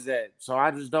Canelo has that. So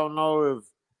I just don't know if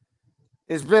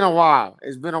it's been a while.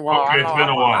 It's been a while. Okay, it's been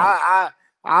a while. I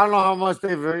don't know how much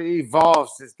they've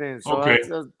evolved since then. So okay,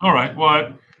 all right.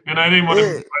 Well, I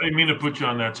didn't mean to put you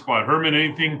on that spot, Herman.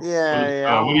 Anything?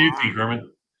 Yeah. What do you think, Herman?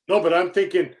 No, but I'm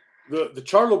thinking the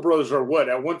Charlo brothers are what,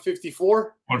 at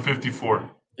 154? 154.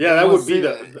 Yeah, that would be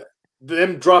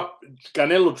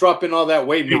Canelo dropping all that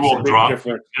weight. He won't drop.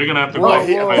 Difference. They're gonna have to.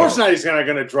 Of course not. He's not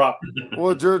gonna drop.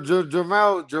 Well,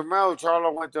 Jamal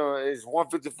Charlo went to is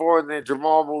 154, and then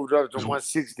Jamal moved up to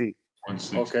 160.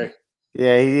 160. Okay.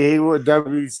 Yeah, he was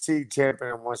WC champion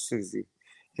at 160,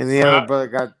 and the other brother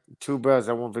got 2 belts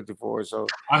at 154. So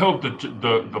I hope that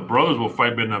the brothers will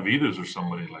fight Benavidez or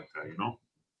somebody like that. You know.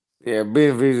 Yeah,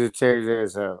 Benavidez tears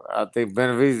his ass up. I think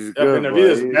Benavidez is good.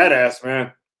 Benavidez is badass,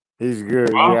 man. He's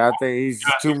good. Well, I think he's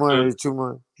too much. He's too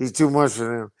much. He's too much for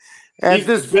them. At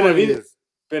this point,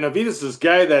 Benavidez is this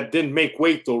guy that didn't make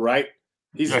weight though, right?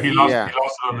 He lost it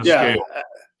on the scale.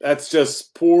 That's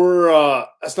just poor.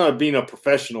 That's not being a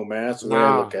professional, man. That's the way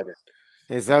I look at it.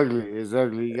 It's ugly. It's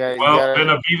ugly.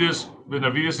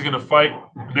 Benavidez is going to fight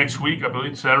next week, I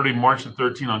believe, Saturday, March the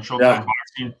 13th on Showtime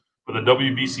Boxing for the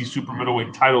WBC Super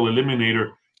Middleweight Title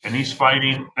Eliminator, and he's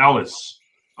fighting Ellis,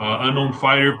 unknown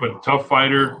fighter but tough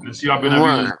fighter. Let's see how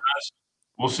Benavidez does.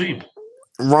 We'll see.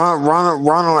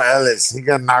 Ronald Ellis. He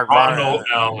got knocked out. Ronald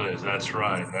Ellis. That's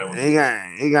right. He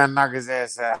got to knock his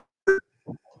ass out.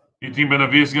 You think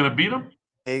Benavidez is going to beat him?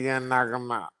 He going to knock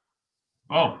him out.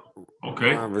 Oh,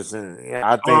 okay. 100%. Yeah,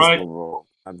 I think so, bro.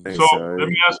 I think so. Let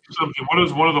me ask you something. What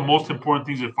is one of the most important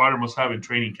things a fighter must have in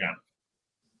training camp?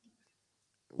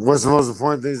 What's the most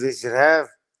important things they should have?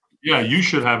 Yeah, you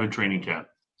should have in training camp.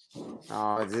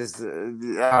 Oh,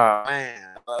 man.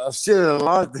 Shit, a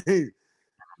lot of things.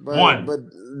 But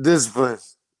discipline.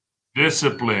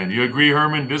 Discipline. You agree,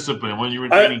 Herman? Discipline when you're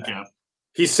in training camp.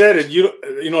 He said it. You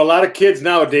know, a lot of kids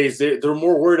nowadays they're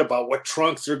more worried about what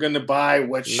trunks they're going to buy,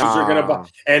 what shoes they're going to buy,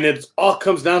 and it all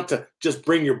comes down to just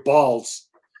bring your balls.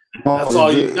 That's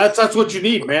all. That's what you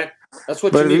need, man. That's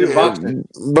what you need in boxing.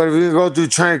 But if you go through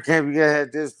training camp, you gotta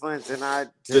have discipline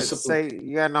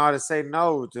you gotta know how to say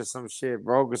no to some shit,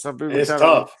 bro. Because some people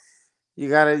tough. You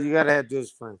gotta have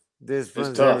discipline.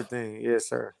 Discipline is everything. Yes,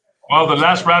 sir. Well, the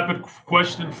last rapid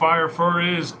question fire for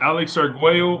is Alex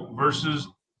Arguello versus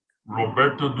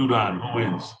Roberto Duran. Who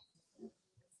wins?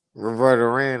 Roberto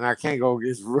Duran. I can't go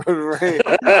against Roberto Duran.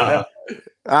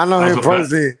 I know him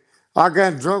personally. I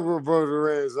got drunk with Roberto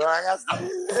Duran, so I got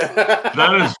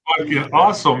That is fucking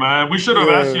awesome, man. We should have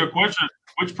asked you a question.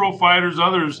 Which pro fighters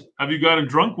others have you gotten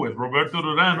drunk with? Roberto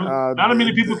Duran. Not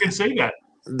many people can say that.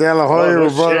 De La Hoya,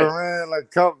 Roberto Duran,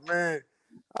 like Cup, man.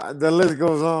 The list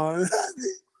goes on.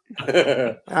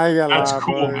 That's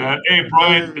cool, man. Hey,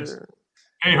 Brian.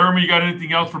 Hey, Herman, you got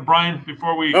anything else for Brian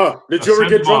before we? Did you ever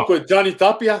get drunk with Johnny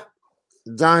Tapia?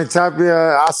 Johnny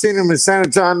Tapia, I seen him in San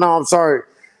Antonio. No, I'm sorry.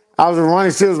 I was in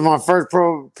Ronnie Shields, my first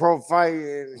pro fight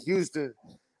in Houston.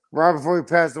 Right before he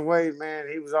passed away, man,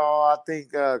 he was all, I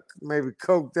think, maybe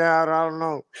coked out. I don't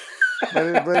know.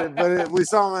 But we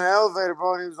saw him in the elevator,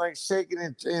 bro, and he was like shaking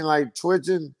and like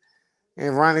twitching.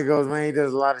 And Ronnie goes, man, he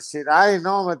does a lot of shit. I didn't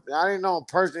know him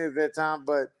personally at that time,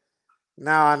 but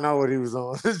now I know what he was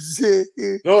on.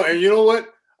 No, and you know what?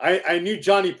 I knew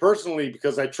Johnny personally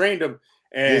because I trained him,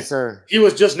 and yes, sir. He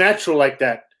was just natural like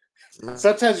that.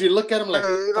 Sometimes you look at him like,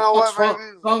 what's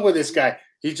wrong with this guy?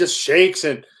 He just shakes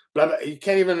and blah, blah. You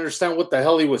can't even understand what the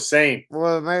hell he was saying.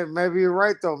 Well, maybe you're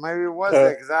right though. Maybe it was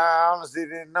that because I honestly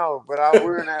didn't know. But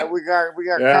we got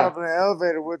caught up in the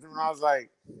elevator with him, and I was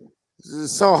like, this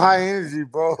is so high energy,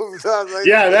 bro. So like,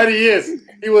 that he is.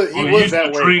 He was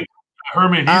that way.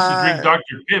 Herman, he used to drink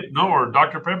Dr. Pip, or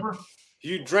Dr. Pepper?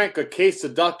 You drank a case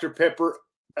of Dr. Pepper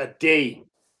a day.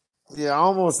 Yeah, I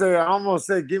almost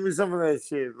said, give me some of that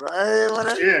shit. Right? I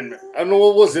don't know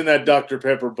what was in that Dr.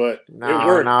 Pepper, but it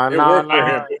worked. It worked for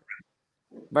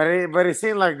him. But he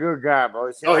seemed like a good guy,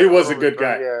 bro. He was a good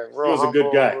guy. Yeah, he was a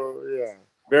good guy.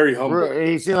 Very humble.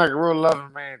 He seemed like a real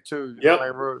loving man too. Yep.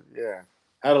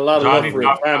 Had a lot of love for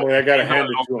his family. I got to hand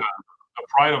it to him. The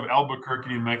pride of Albuquerque,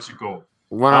 New Mexico.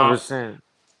 100%.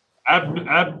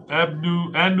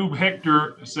 Anub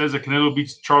Hector says that Canelo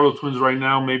beats Charlo twins right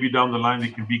now. Maybe down the line they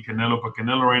can beat Canelo, but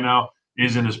Canelo right now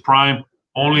is in his prime.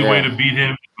 Only way to beat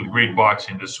him with great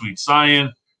boxing, the sweet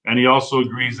science. And he also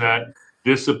agrees that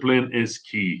discipline is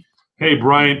key. Hey,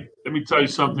 Brian, let me tell you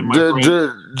something, my friend.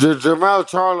 Jermell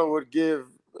Charlo would give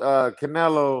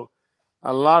Canelo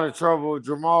a lot of trouble.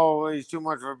 Jamal, he's too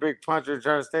much of a big puncher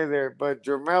trying to stay there. But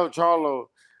Jermell Charlo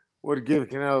would give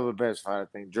Canelo the best fight, I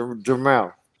think.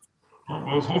 Jermell.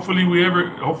 Well, hopefully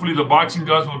the boxing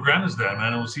gods will grant us that,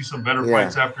 man, and we'll see some better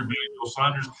fights after Billy Joe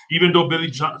Saunders. Even though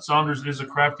Billy Saunders is a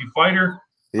crafty fighter,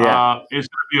 it's going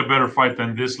to be a better fight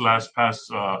than this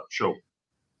past show.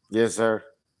 Yes, sir.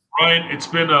 Brian, it's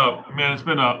been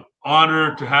an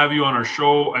honor to have you on our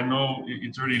show. I know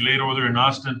it's already late over there in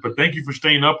Austin, but thank you for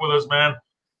staying up with us, man.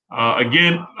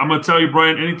 Again, I'm going to tell you,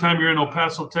 Brian, anytime you're in El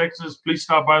Paso, Texas, please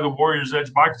stop by the Warriors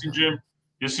Edge Boxing Gym.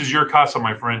 This is your casa,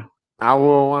 my friend. I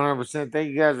will 100%. Thank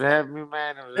you guys for having me,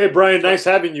 man. Hey, Brian, nice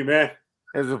having you, man.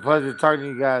 It was a pleasure talking to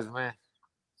you guys, man.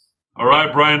 All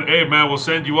right, Brian. Hey, man, we'll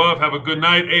send you off. Have a good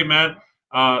night. Hey, man,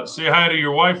 say hi to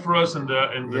your wife for us and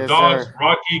the dogs, sir.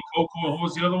 Rocky, Coco, and who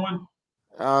was the other one?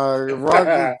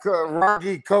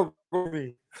 Rocky, Coco.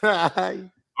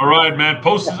 All right, man.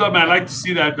 Post this up, man. I'd like to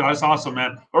see that. That's awesome,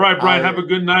 man. All right, Brian, have a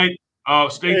good night.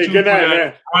 Stay tuned for that.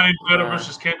 Man. Brian Vera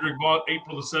versus Kendrick Vaught,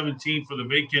 April the 17th for the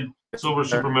vacant silver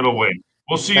super middleweight.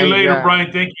 We'll see you later,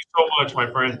 Brian. Thank you so much, my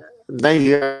friend. Thank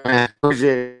you, man.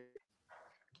 Appreciate it.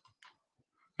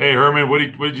 Hey, Herman, what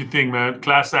did you think, man?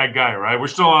 Class act guy, right? We're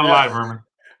still on live, Herman.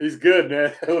 He's good,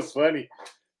 man. That was funny.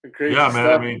 Crazy stuff. Man.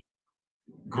 I mean,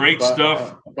 great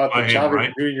stuff about the Chavez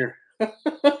right? Jr.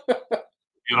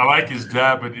 I like his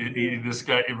dad, but this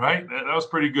guy, right? That was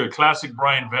pretty good. Classic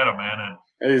Brian Vera, man.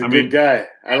 And he's a good guy.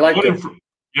 I like him.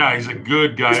 Yeah, he's a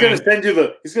good guy. He's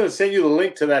gonna send you the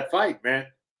link to that fight, man.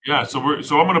 Yeah, so I'm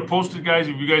gonna post it, guys.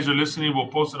 If you guys are listening, we'll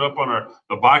post it up on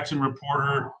the Boxing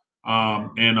Reporter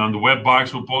and on the web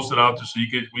box. We'll post it out there so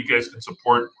we guys can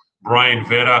support Brian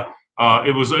Vera.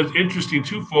 It was interesting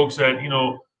too, folks, that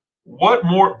what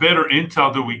more better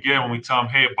intel do we get when we tell them,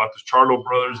 hey, about the Charlo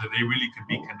brothers, that they really could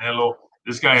beat Canelo.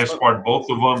 This guy has sparred both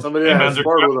of them. Somebody has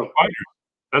sparred with them.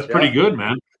 That's pretty good,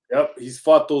 man. Yep, he's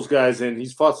fought those guys, and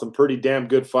he's fought some pretty damn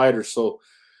good fighters. So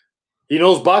he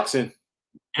knows boxing.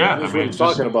 Yeah, he knows what he's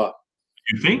talking about.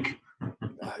 You think?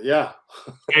 Yeah.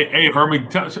 Hey, Herman,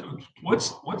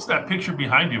 what's that picture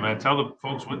behind you, man? Tell the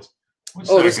folks what's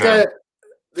this guy.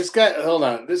 This guy. Hold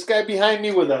on. This guy behind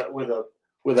me with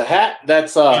a hat.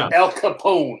 That's Al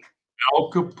Capone.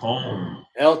 Al Capone.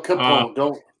 Al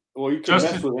Capone. You can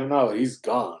mess with him now. He's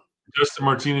gone. Justin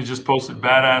Martinez just posted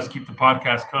badass. Keep the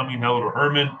podcast coming. Hello to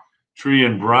Herman, Tree,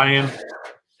 and Brian.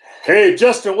 Hey,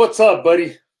 Justin, what's up,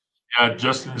 buddy? Yeah,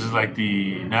 Justin is like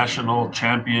the national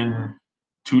champion.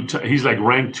 He's like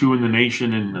ranked 2 in the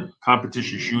nation in the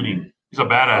competition shooting. He's a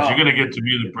badass. Wow. You're gonna get to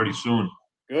meet him pretty soon.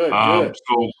 Good.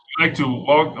 So I'd like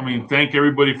to thank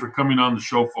everybody for coming on the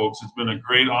show, folks. It's been a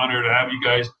great honor to have you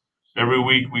guys. Every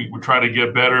week we try to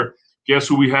get better. Guess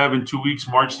who we have in 2 weeks,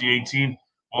 March the 18th?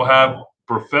 We'll have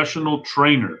professional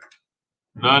trainer,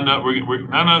 none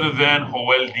other than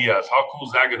Joel Diaz. How cool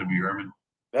is that going to be, Herman?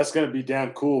 That's going to be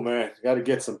damn cool, man. Got to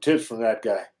get some tips from that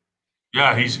guy.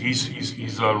 Yeah, he's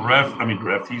a ref. I mean,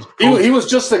 ref. He was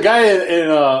just a guy in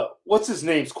what's his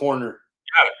name's corner?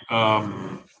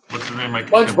 Yeah, what's his name?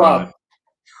 SpongeBob.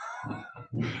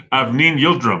 Avneen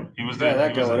Yildirim. He was there. Yeah,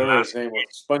 that guy. Whatever his name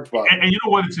was, SpongeBob. And you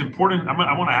know what? It's important.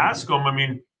 I want to ask him. I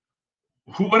mean,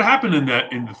 what happened in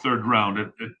the third round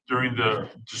during the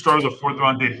start of the fourth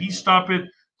round? Did he stop it?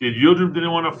 Did Yildirim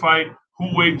didn't want to fight?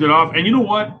 Who waved it off? And you know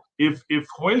what? If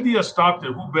Joel Diaz stopped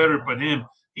it, who better but him?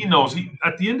 He knows.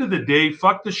 At the end of the day,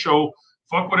 fuck the show.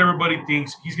 Fuck what everybody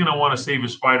thinks. He's going to want to save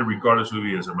his fighter regardless who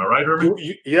he is. Am I right, Herman?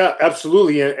 Yeah,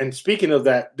 absolutely. And speaking of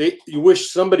that, you wish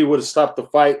somebody would have stopped the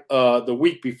fight the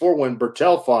week before when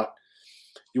Bertel fought.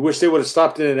 You wish they would have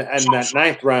stopped in that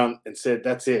ninth round and said,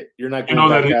 "That's it. You're not going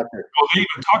back after." Well, they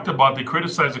even talked about. They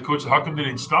criticized the coach. How come they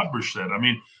didn't stop Burchett? I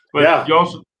mean, but you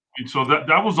also. So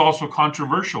that was also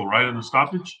controversial, right? In the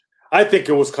stoppage. I think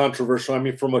it was controversial. I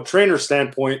mean, from a trainer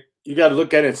standpoint, you got to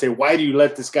look at it and say, why do you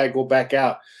let this guy go back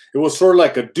out? It was sort of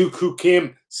like a Dooku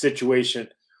Kim situation.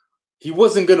 He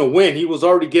wasn't going to win. He was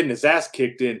already getting his ass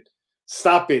kicked in.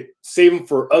 Stop it. Save him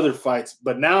for other fights.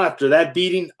 But now after that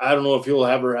beating, I don't know if he'll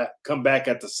ever come back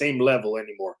at the same level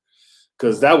anymore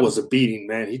because that was a beating,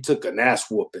 man. He took an ass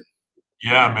whooping.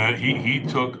 Yeah, man. He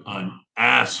took an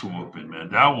ass whooping, man.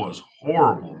 That was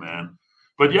horrible, man.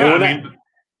 But yeah,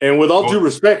 and with all due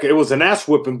respect, it was an ass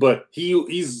whooping, but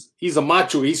he's a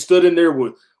macho. He stood in there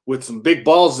with some big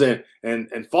balls and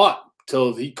fought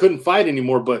till he couldn't fight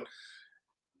anymore. But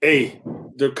hey,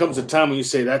 there comes a time when you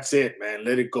say, that's it, man.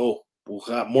 Let it go. we'll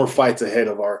have more fights ahead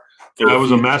of our. That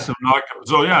was a massive knockout.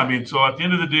 So yeah, I mean, so at the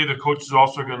end of the day, the coach is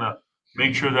also going to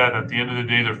make sure that at the end of the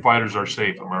day, their fighters are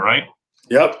safe. Am I right?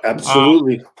 Yep,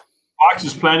 absolutely. Fox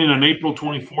is planning an April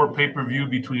 24 pay-per-view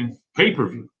between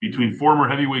former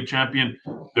heavyweight champion,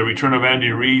 the return of Andy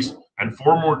Ruiz, and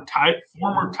former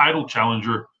title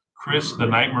challenger Chris the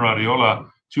Nightmare Arreola.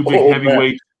 Two big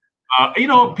heavyweights.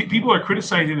 People are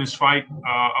criticizing this fight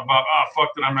about fuck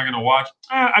that I'm not going to watch.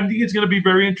 I think it's going to be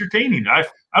very entertaining.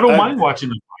 I don't mind watching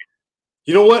the fight.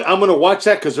 You know what? I'm going to watch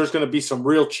that because there's going to be some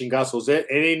real chingazos. It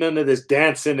ain't none of this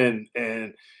dancing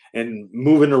and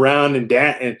moving around and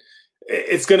dance.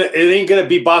 It ain't gonna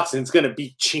be boxing. It's gonna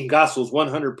be chingazos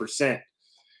 100%.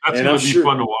 That's gonna be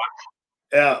fun to watch.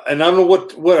 Yeah, and I don't know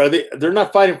what are they? They're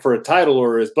not fighting for a title,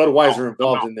 or is Budweiser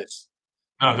involved in this?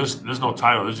 No, there's no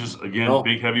title. There's just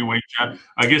big heavyweight champ.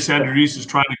 I guess Andrew Reese is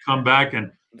trying to come back, and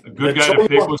a good guy to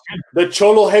pick was him. The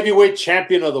Cholo heavyweight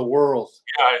champion of the world.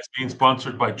 Yeah, it's being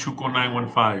sponsored by Chuco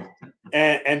 915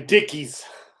 and Dickies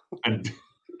and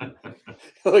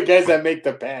the guys that make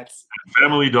the pants.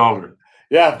 Family Dollar.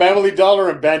 Yeah, Family Dollar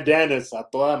and bandanas. A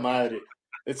toda madre.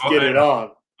 Let's get it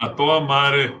on. A toda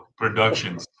madre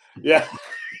Productions. Yeah.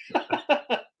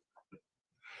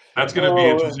 That's going to be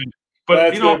interesting.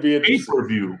 But,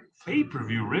 pay-per-view.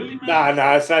 Pay-per-view, really, man?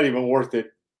 Nah, it's not even worth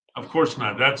it. Of course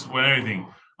not. That's when anything.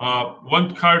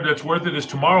 One card that's worth it is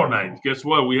tomorrow night. Guess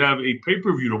what? We have a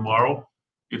pay-per-view tomorrow.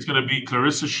 It's going to be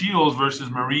Clarissa Shields versus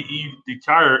Marie-Eve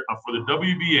Dicaire for the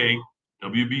WBA,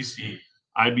 WBC,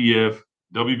 IBF,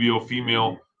 WBO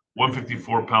female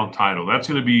 154-pound title. That's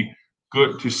going to be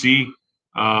good to see.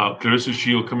 Clarissa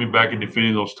Shields coming back and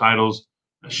defending those titles.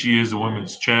 She is the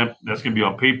women's champ. That's going to be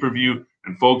on pay-per-view.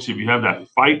 And folks, if you have that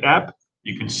Fight app,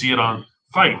 you can see it on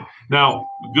Fight. Now,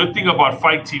 the good thing about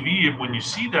Fight TV, when you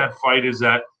see that fight, is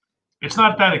that it's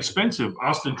not that expensive.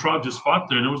 Austin Trout just fought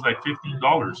there, and it was like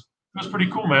 $15. It was pretty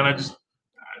cool, man.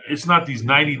 It's not these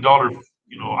 $90.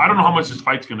 I don't know how much this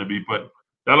fight's going to be, but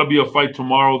that'll be a fight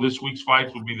tomorrow. This week's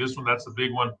fight will be this one. That's the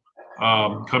big one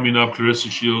coming up. Clarissa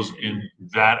Shields in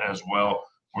that as well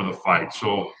for the fight.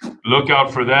 So look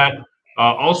out for that.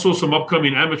 Also, some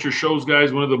upcoming amateur shows,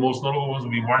 guys. One of the most notable ones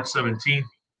will be March 17th.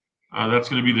 That's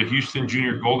going to be the Houston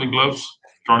Junior Golden Gloves,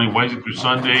 starting Wednesday through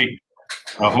Sunday.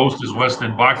 Host is West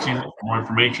End Boxing. For more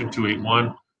information,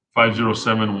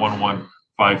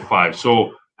 281-507-1155.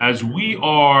 So as we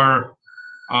are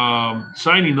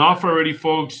signing off already,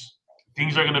 folks,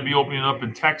 things are going to be opening up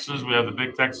in Texas. We have the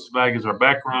Big Texas Bag as our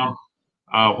background.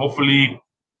 Hopefully,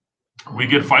 we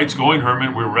get fights going,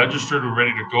 Herman. We're registered. We're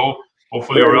ready to go.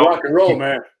 Hopefully, our rock and roll,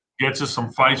 man, gets us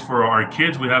some fights for our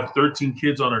kids. We have 13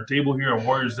 kids on our table here at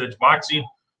Warriors Edge Boxing.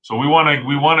 So we want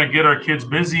to get our kids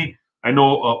busy. I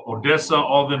know Odessa,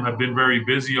 all of them have been very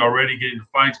busy already getting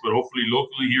fights, but hopefully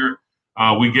locally here,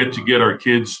 we get our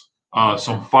kids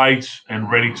some fights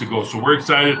and ready to go. So we're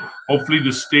excited. Hopefully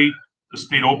the state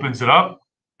opens it up,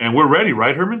 and we're ready,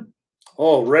 right, Herman?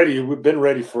 Oh, ready. We've been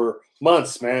ready for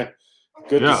months, man.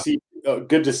 Good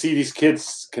to see these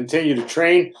kids continue to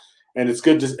train, and it's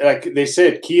good to, like they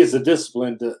said, key is the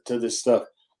discipline to this stuff.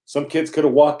 Some kids could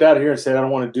have walked out of here and said, I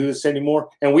don't want to do this anymore.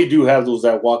 And we do have those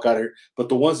that walk out of here. But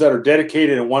the ones that are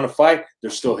dedicated and want to fight, they're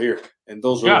still here. And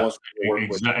those are the ones we work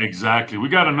with. Exactly. We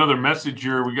got another message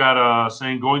here. We got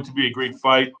saying going to be a great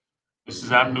fight. This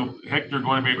is Avenue Hector,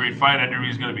 going to be a great fight. Andy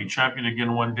Ruiz is going to be champion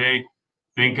again one day.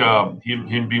 I think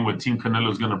him being with Team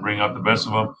Canelo is going to bring out the best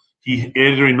of him.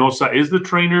 Eddie Reynosa is the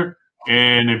trainer.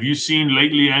 And if you've seen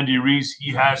lately Andy Ruiz,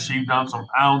 he has shaved down some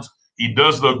pounds. He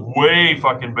does look way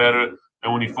fucking better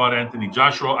than when he fought Anthony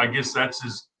Joshua. I guess that's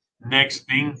his next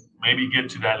thing. Maybe get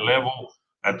to that level,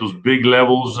 at those big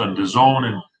levels on the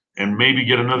zone, and maybe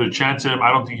get another chance at him.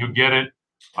 I don't think he'll get it.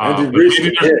 And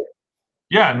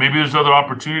maybe there's other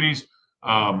opportunities.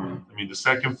 I mean, the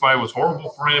second fight was horrible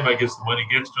for him. I guess the money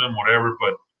gets to him, whatever.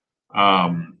 But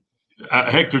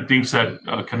Hector thinks that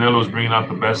Canelo is bringing out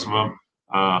the best of him.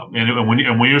 And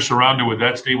when you're surrounded with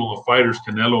that stable of fighters,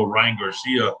 Canelo, Ryan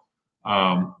Garcia,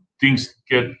 things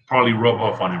get probably rub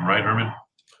off on him, right, Herman?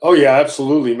 Oh, yeah,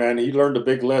 absolutely, man. He learned a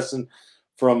big lesson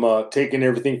from taking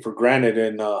everything for granted,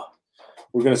 and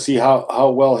we're going to see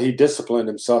how well he disciplined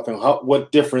himself and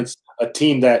what difference a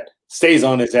team that stays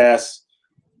on his ass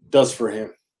does for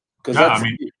him. Because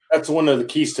that's one of the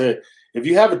keys to – if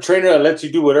you have a trainer that lets you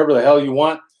do whatever the hell you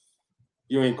want,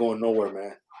 you ain't going nowhere,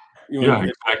 man.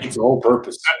 Exactly. It's the whole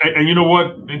purpose. And you know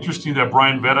what? Interesting that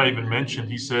Brian Vera even mentioned.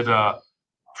 He said the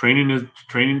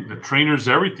trainer's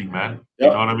everything, man. Yep. You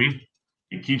know what I mean?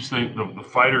 He keeps the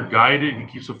fighter guided. He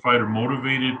keeps the fighter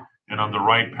motivated and on the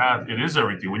right path. It is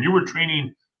everything. When you were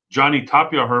training Johnny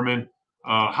Tapia, Herman,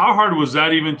 how hard was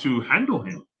that even to handle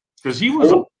him? because he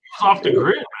was off the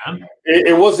grid, man.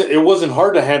 It wasn't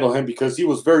hard to handle him because he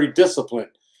was very disciplined.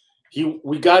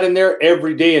 We got in there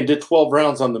every day and did 12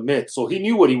 rounds on the mitts, so he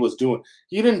knew what he was doing.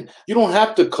 You don't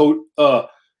have to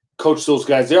coach those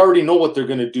guys. They already know what they're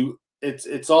going to do.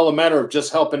 It's all a matter of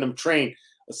just helping them train,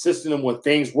 assisting them with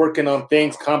things, working on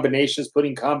things, combinations,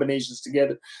 putting combinations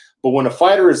together. But when a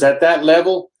fighter is at that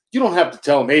level, you don't have to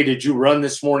tell them, hey, did you run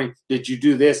this morning? Did you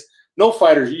do this? No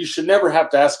fighter, you should never have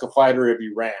to ask a fighter if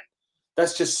he ran.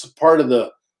 That's just part of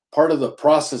the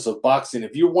process of boxing.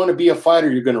 If you want to be a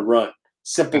fighter, you're going to run.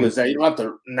 Simple as that. You don't have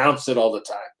to announce it all the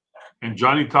time. And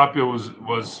Johnny Tapia was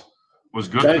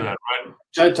good for that, right?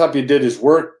 Johnny Tapia did his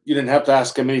work. You didn't have to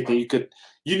ask him anything.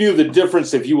 You knew the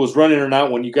difference if he was running or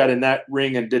not when you got in that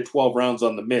ring and did 12 rounds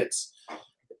on the mitts.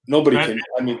 Nobody can.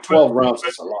 I mean, 12 rounds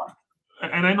is a lot.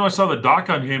 And I know I saw the doc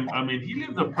on him. I mean, he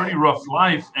lived a pretty rough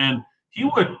life, and he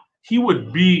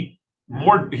would be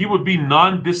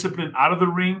non-disciplined out of the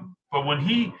ring. But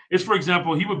when for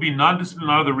example, he would be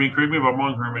non-disciplined out of the ring. Correct me if I'm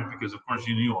wrong, Herman, because of course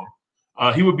you knew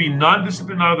him. He would be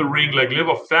non-disciplined out of the ring, like live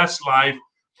a fast life,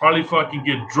 probably fucking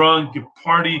get drunk, get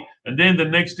party, and then the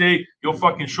next day he'll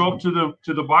fucking show up to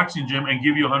the boxing gym and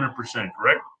give you 100%.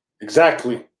 Correct?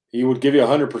 Exactly. He would give you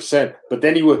 100%. But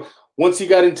then once he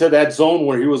got into that zone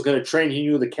where he was going to train, he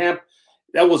knew the camp.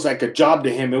 That was like a job to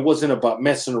him. It wasn't about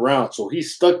messing around. So he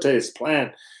stuck to his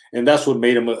plan, and that's what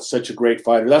made him such a great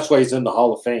fighter. That's why he's in the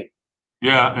Hall of Fame.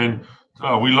 Yeah, and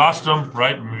we lost him,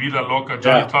 right? Vida Loca.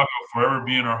 Johnny Tapia will forever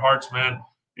be in our hearts, man.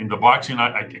 In the boxing,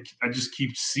 I just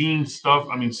keep seeing stuff.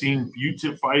 I mean, seeing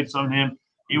YouTube fights on him.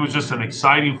 He was just an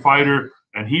exciting fighter,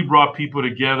 and he brought people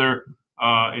together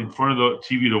in front of the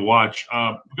TV to watch.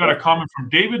 We got a comment from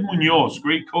David Munoz.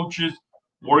 Great coaches.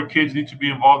 More kids need to be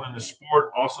involved in the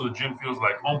sport. Also, the gym feels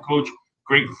like home coach.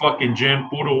 Great fucking gym.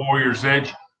 Puro Warriors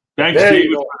Edge. Thanks,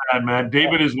 David, for that, man.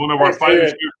 David is one of our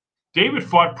fighters here. David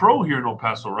fought pro here in El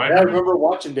Paso, right? Yeah, I remember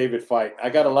watching David fight. I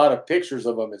got a lot of pictures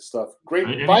of him and stuff. Great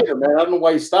fighter, man. I don't know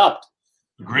why he stopped.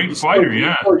 Great fighter,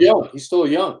 yeah. He's still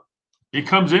young. He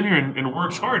comes in here and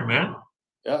works hard, man.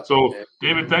 Yeah. So,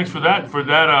 David, thanks for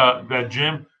that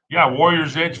gym. Yeah,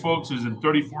 Warriors Edge, folks, is in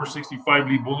 3465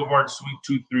 Lee Boulevard, Suite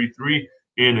 233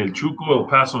 in El Chuco, El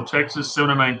Paso, Texas,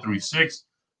 70936.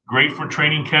 Great for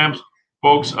training camps.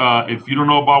 Folks, if you don't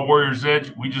know about Warriors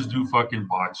Edge, we just do fucking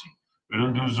boxing. We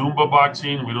don't do Zumba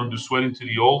boxing. We don't do sweating to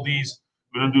the oldies.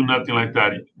 We don't do nothing like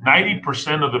that.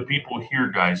 90% of the people here,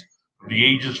 guys, the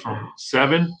ages from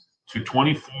 7 to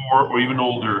 24 or even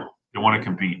older, they want to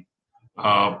compete.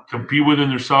 Compete within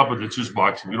themselves, but it's just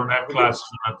boxing. We don't have classes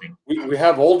or nothing. We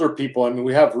have older people. I mean,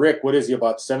 we have Rick. What is he,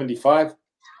 about 75?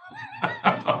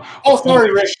 Oh,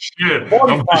 sorry, Rick. Shit.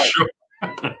 45.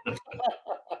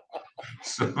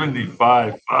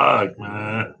 75. Fuck,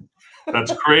 man.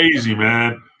 That's crazy,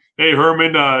 man. Hey,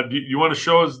 Herman, do you want to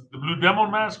show us the Blue Demon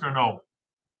mask or no?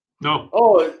 No.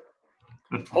 Oh,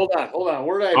 hold on.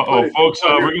 Where did I put it? Folks,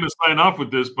 we're going to sign off with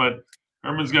this, but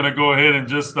Herman's going to go ahead and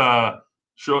just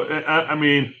show. I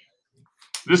mean,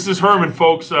 this is Herman,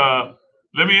 folks.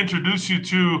 Let me introduce you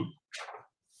to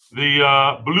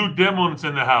the Blue Demons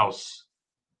in the house.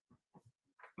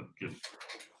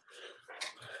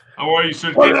 How are you,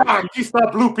 Sergio? Hola, aquí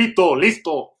está Blue Pito,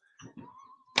 listo.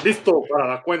 Listo para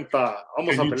la cuenta.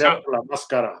 Vamos a pelear por la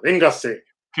máscara. Véngase.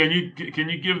 Can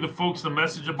you give the folks the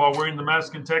message about wearing the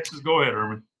mask in Texas? Go ahead,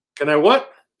 Herman. Can I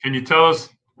what? Can you tell us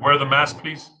wear the mask,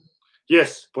 please?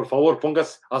 Yes, por favor,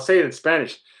 póngase. I'll say it in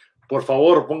Spanish. Por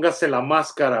favor, póngase la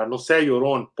máscara. No sea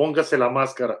llorón. Póngase la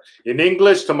máscara. In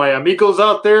English, to my amigos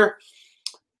out there,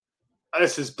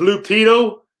 this is Blue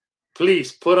Pito.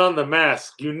 Please put on the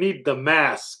mask. You need the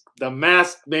mask. The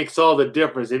mask makes all the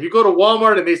difference. If you go to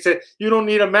Walmart and they say you don't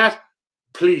need a mask,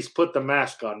 please put the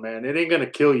mask on, man. It ain't going to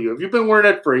kill you. If you've been wearing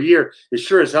it for a year, it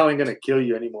sure as hell ain't going to kill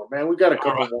you anymore, man. We got a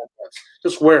couple more masks.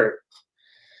 Just wear it.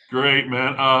 Great,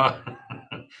 man.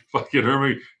 Fuck it,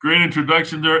 Herman. Great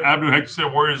introduction there. Abdul Hector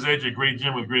said Warriors Edge, a great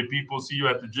gym with great people. See you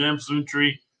at the gym.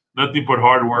 Soontree, nothing but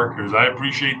hard workers. I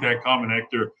appreciate that comment,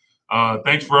 Hector.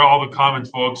 Thanks for all the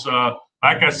comments, folks.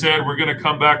 Like I said, we're going to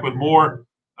come back with more.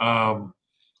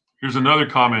 Here's another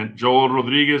comment. Joel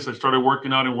Rodriguez, I started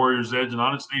working out in Warriors Edge, and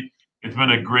honestly, it's been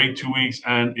a great 2 weeks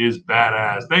and is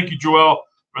badass. Thank you, Joel,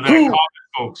 for that comment,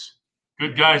 folks.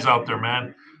 Good guys out there,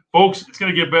 man. Folks, it's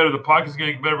gonna get better. The pocket's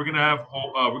gonna get better. We're gonna have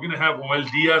Joel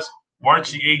Diaz,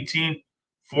 March the 18th,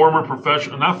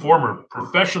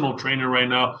 professional trainer right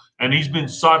now, and he's been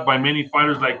sought by many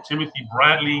fighters like Timothy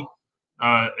Bradley,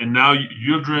 and now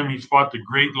Yildirim. He's fought the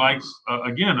great likes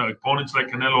opponents like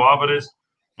Canelo Alvarez.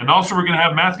 And also, we're going to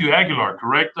have Matthew Aguilar,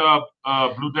 correct,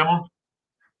 Blue Demon?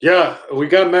 Yeah, we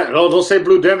got Matt. No, don't say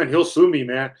Blue Demon. He'll sue me,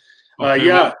 man. Okay,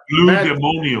 yeah. Blue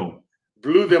Demonio.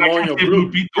 Blue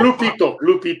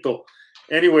Pito.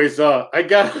 Anyways,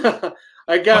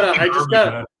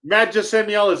 Matt just sent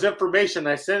me all his information.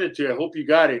 I sent it to you. I hope you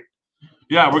got it.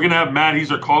 Yeah, we're gonna have Matt.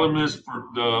 He's our columnist for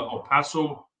the El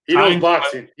Paso. He knows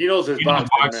boxing. He knoes his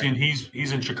boxing.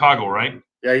 He's in Chicago, right?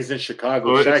 Yeah, he's in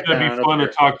Chicago. So it's gonna be fun to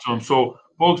talk to him. So,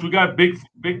 folks, we got big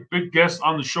guests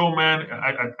on the show, man.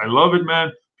 I love it,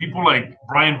 man. People like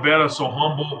Brian Vera, so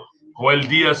humble. Joel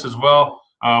Diaz as well.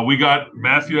 We got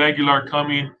Matthew Aguilar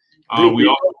coming.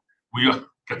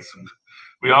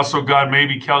 We also got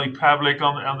maybe Kelly Pavlik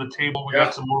on the table. We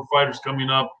got some more fighters coming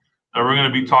up that we're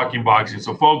going to be talking boxing.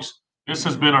 So, folks, this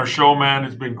has been our show, man.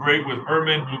 It's been great with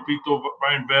Herman, Lupito,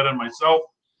 Brian Vera, and myself.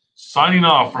 Signing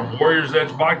off from Warriors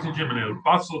Edge Boxing Gym in El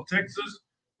Paso, Texas.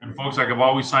 And, folks, like I've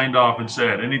always signed off and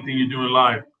said, anything you do in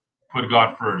life, put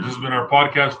God first. This has been our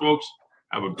podcast, folks.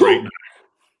 Have a great night.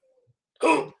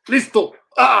 Listo.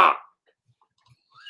 Ah!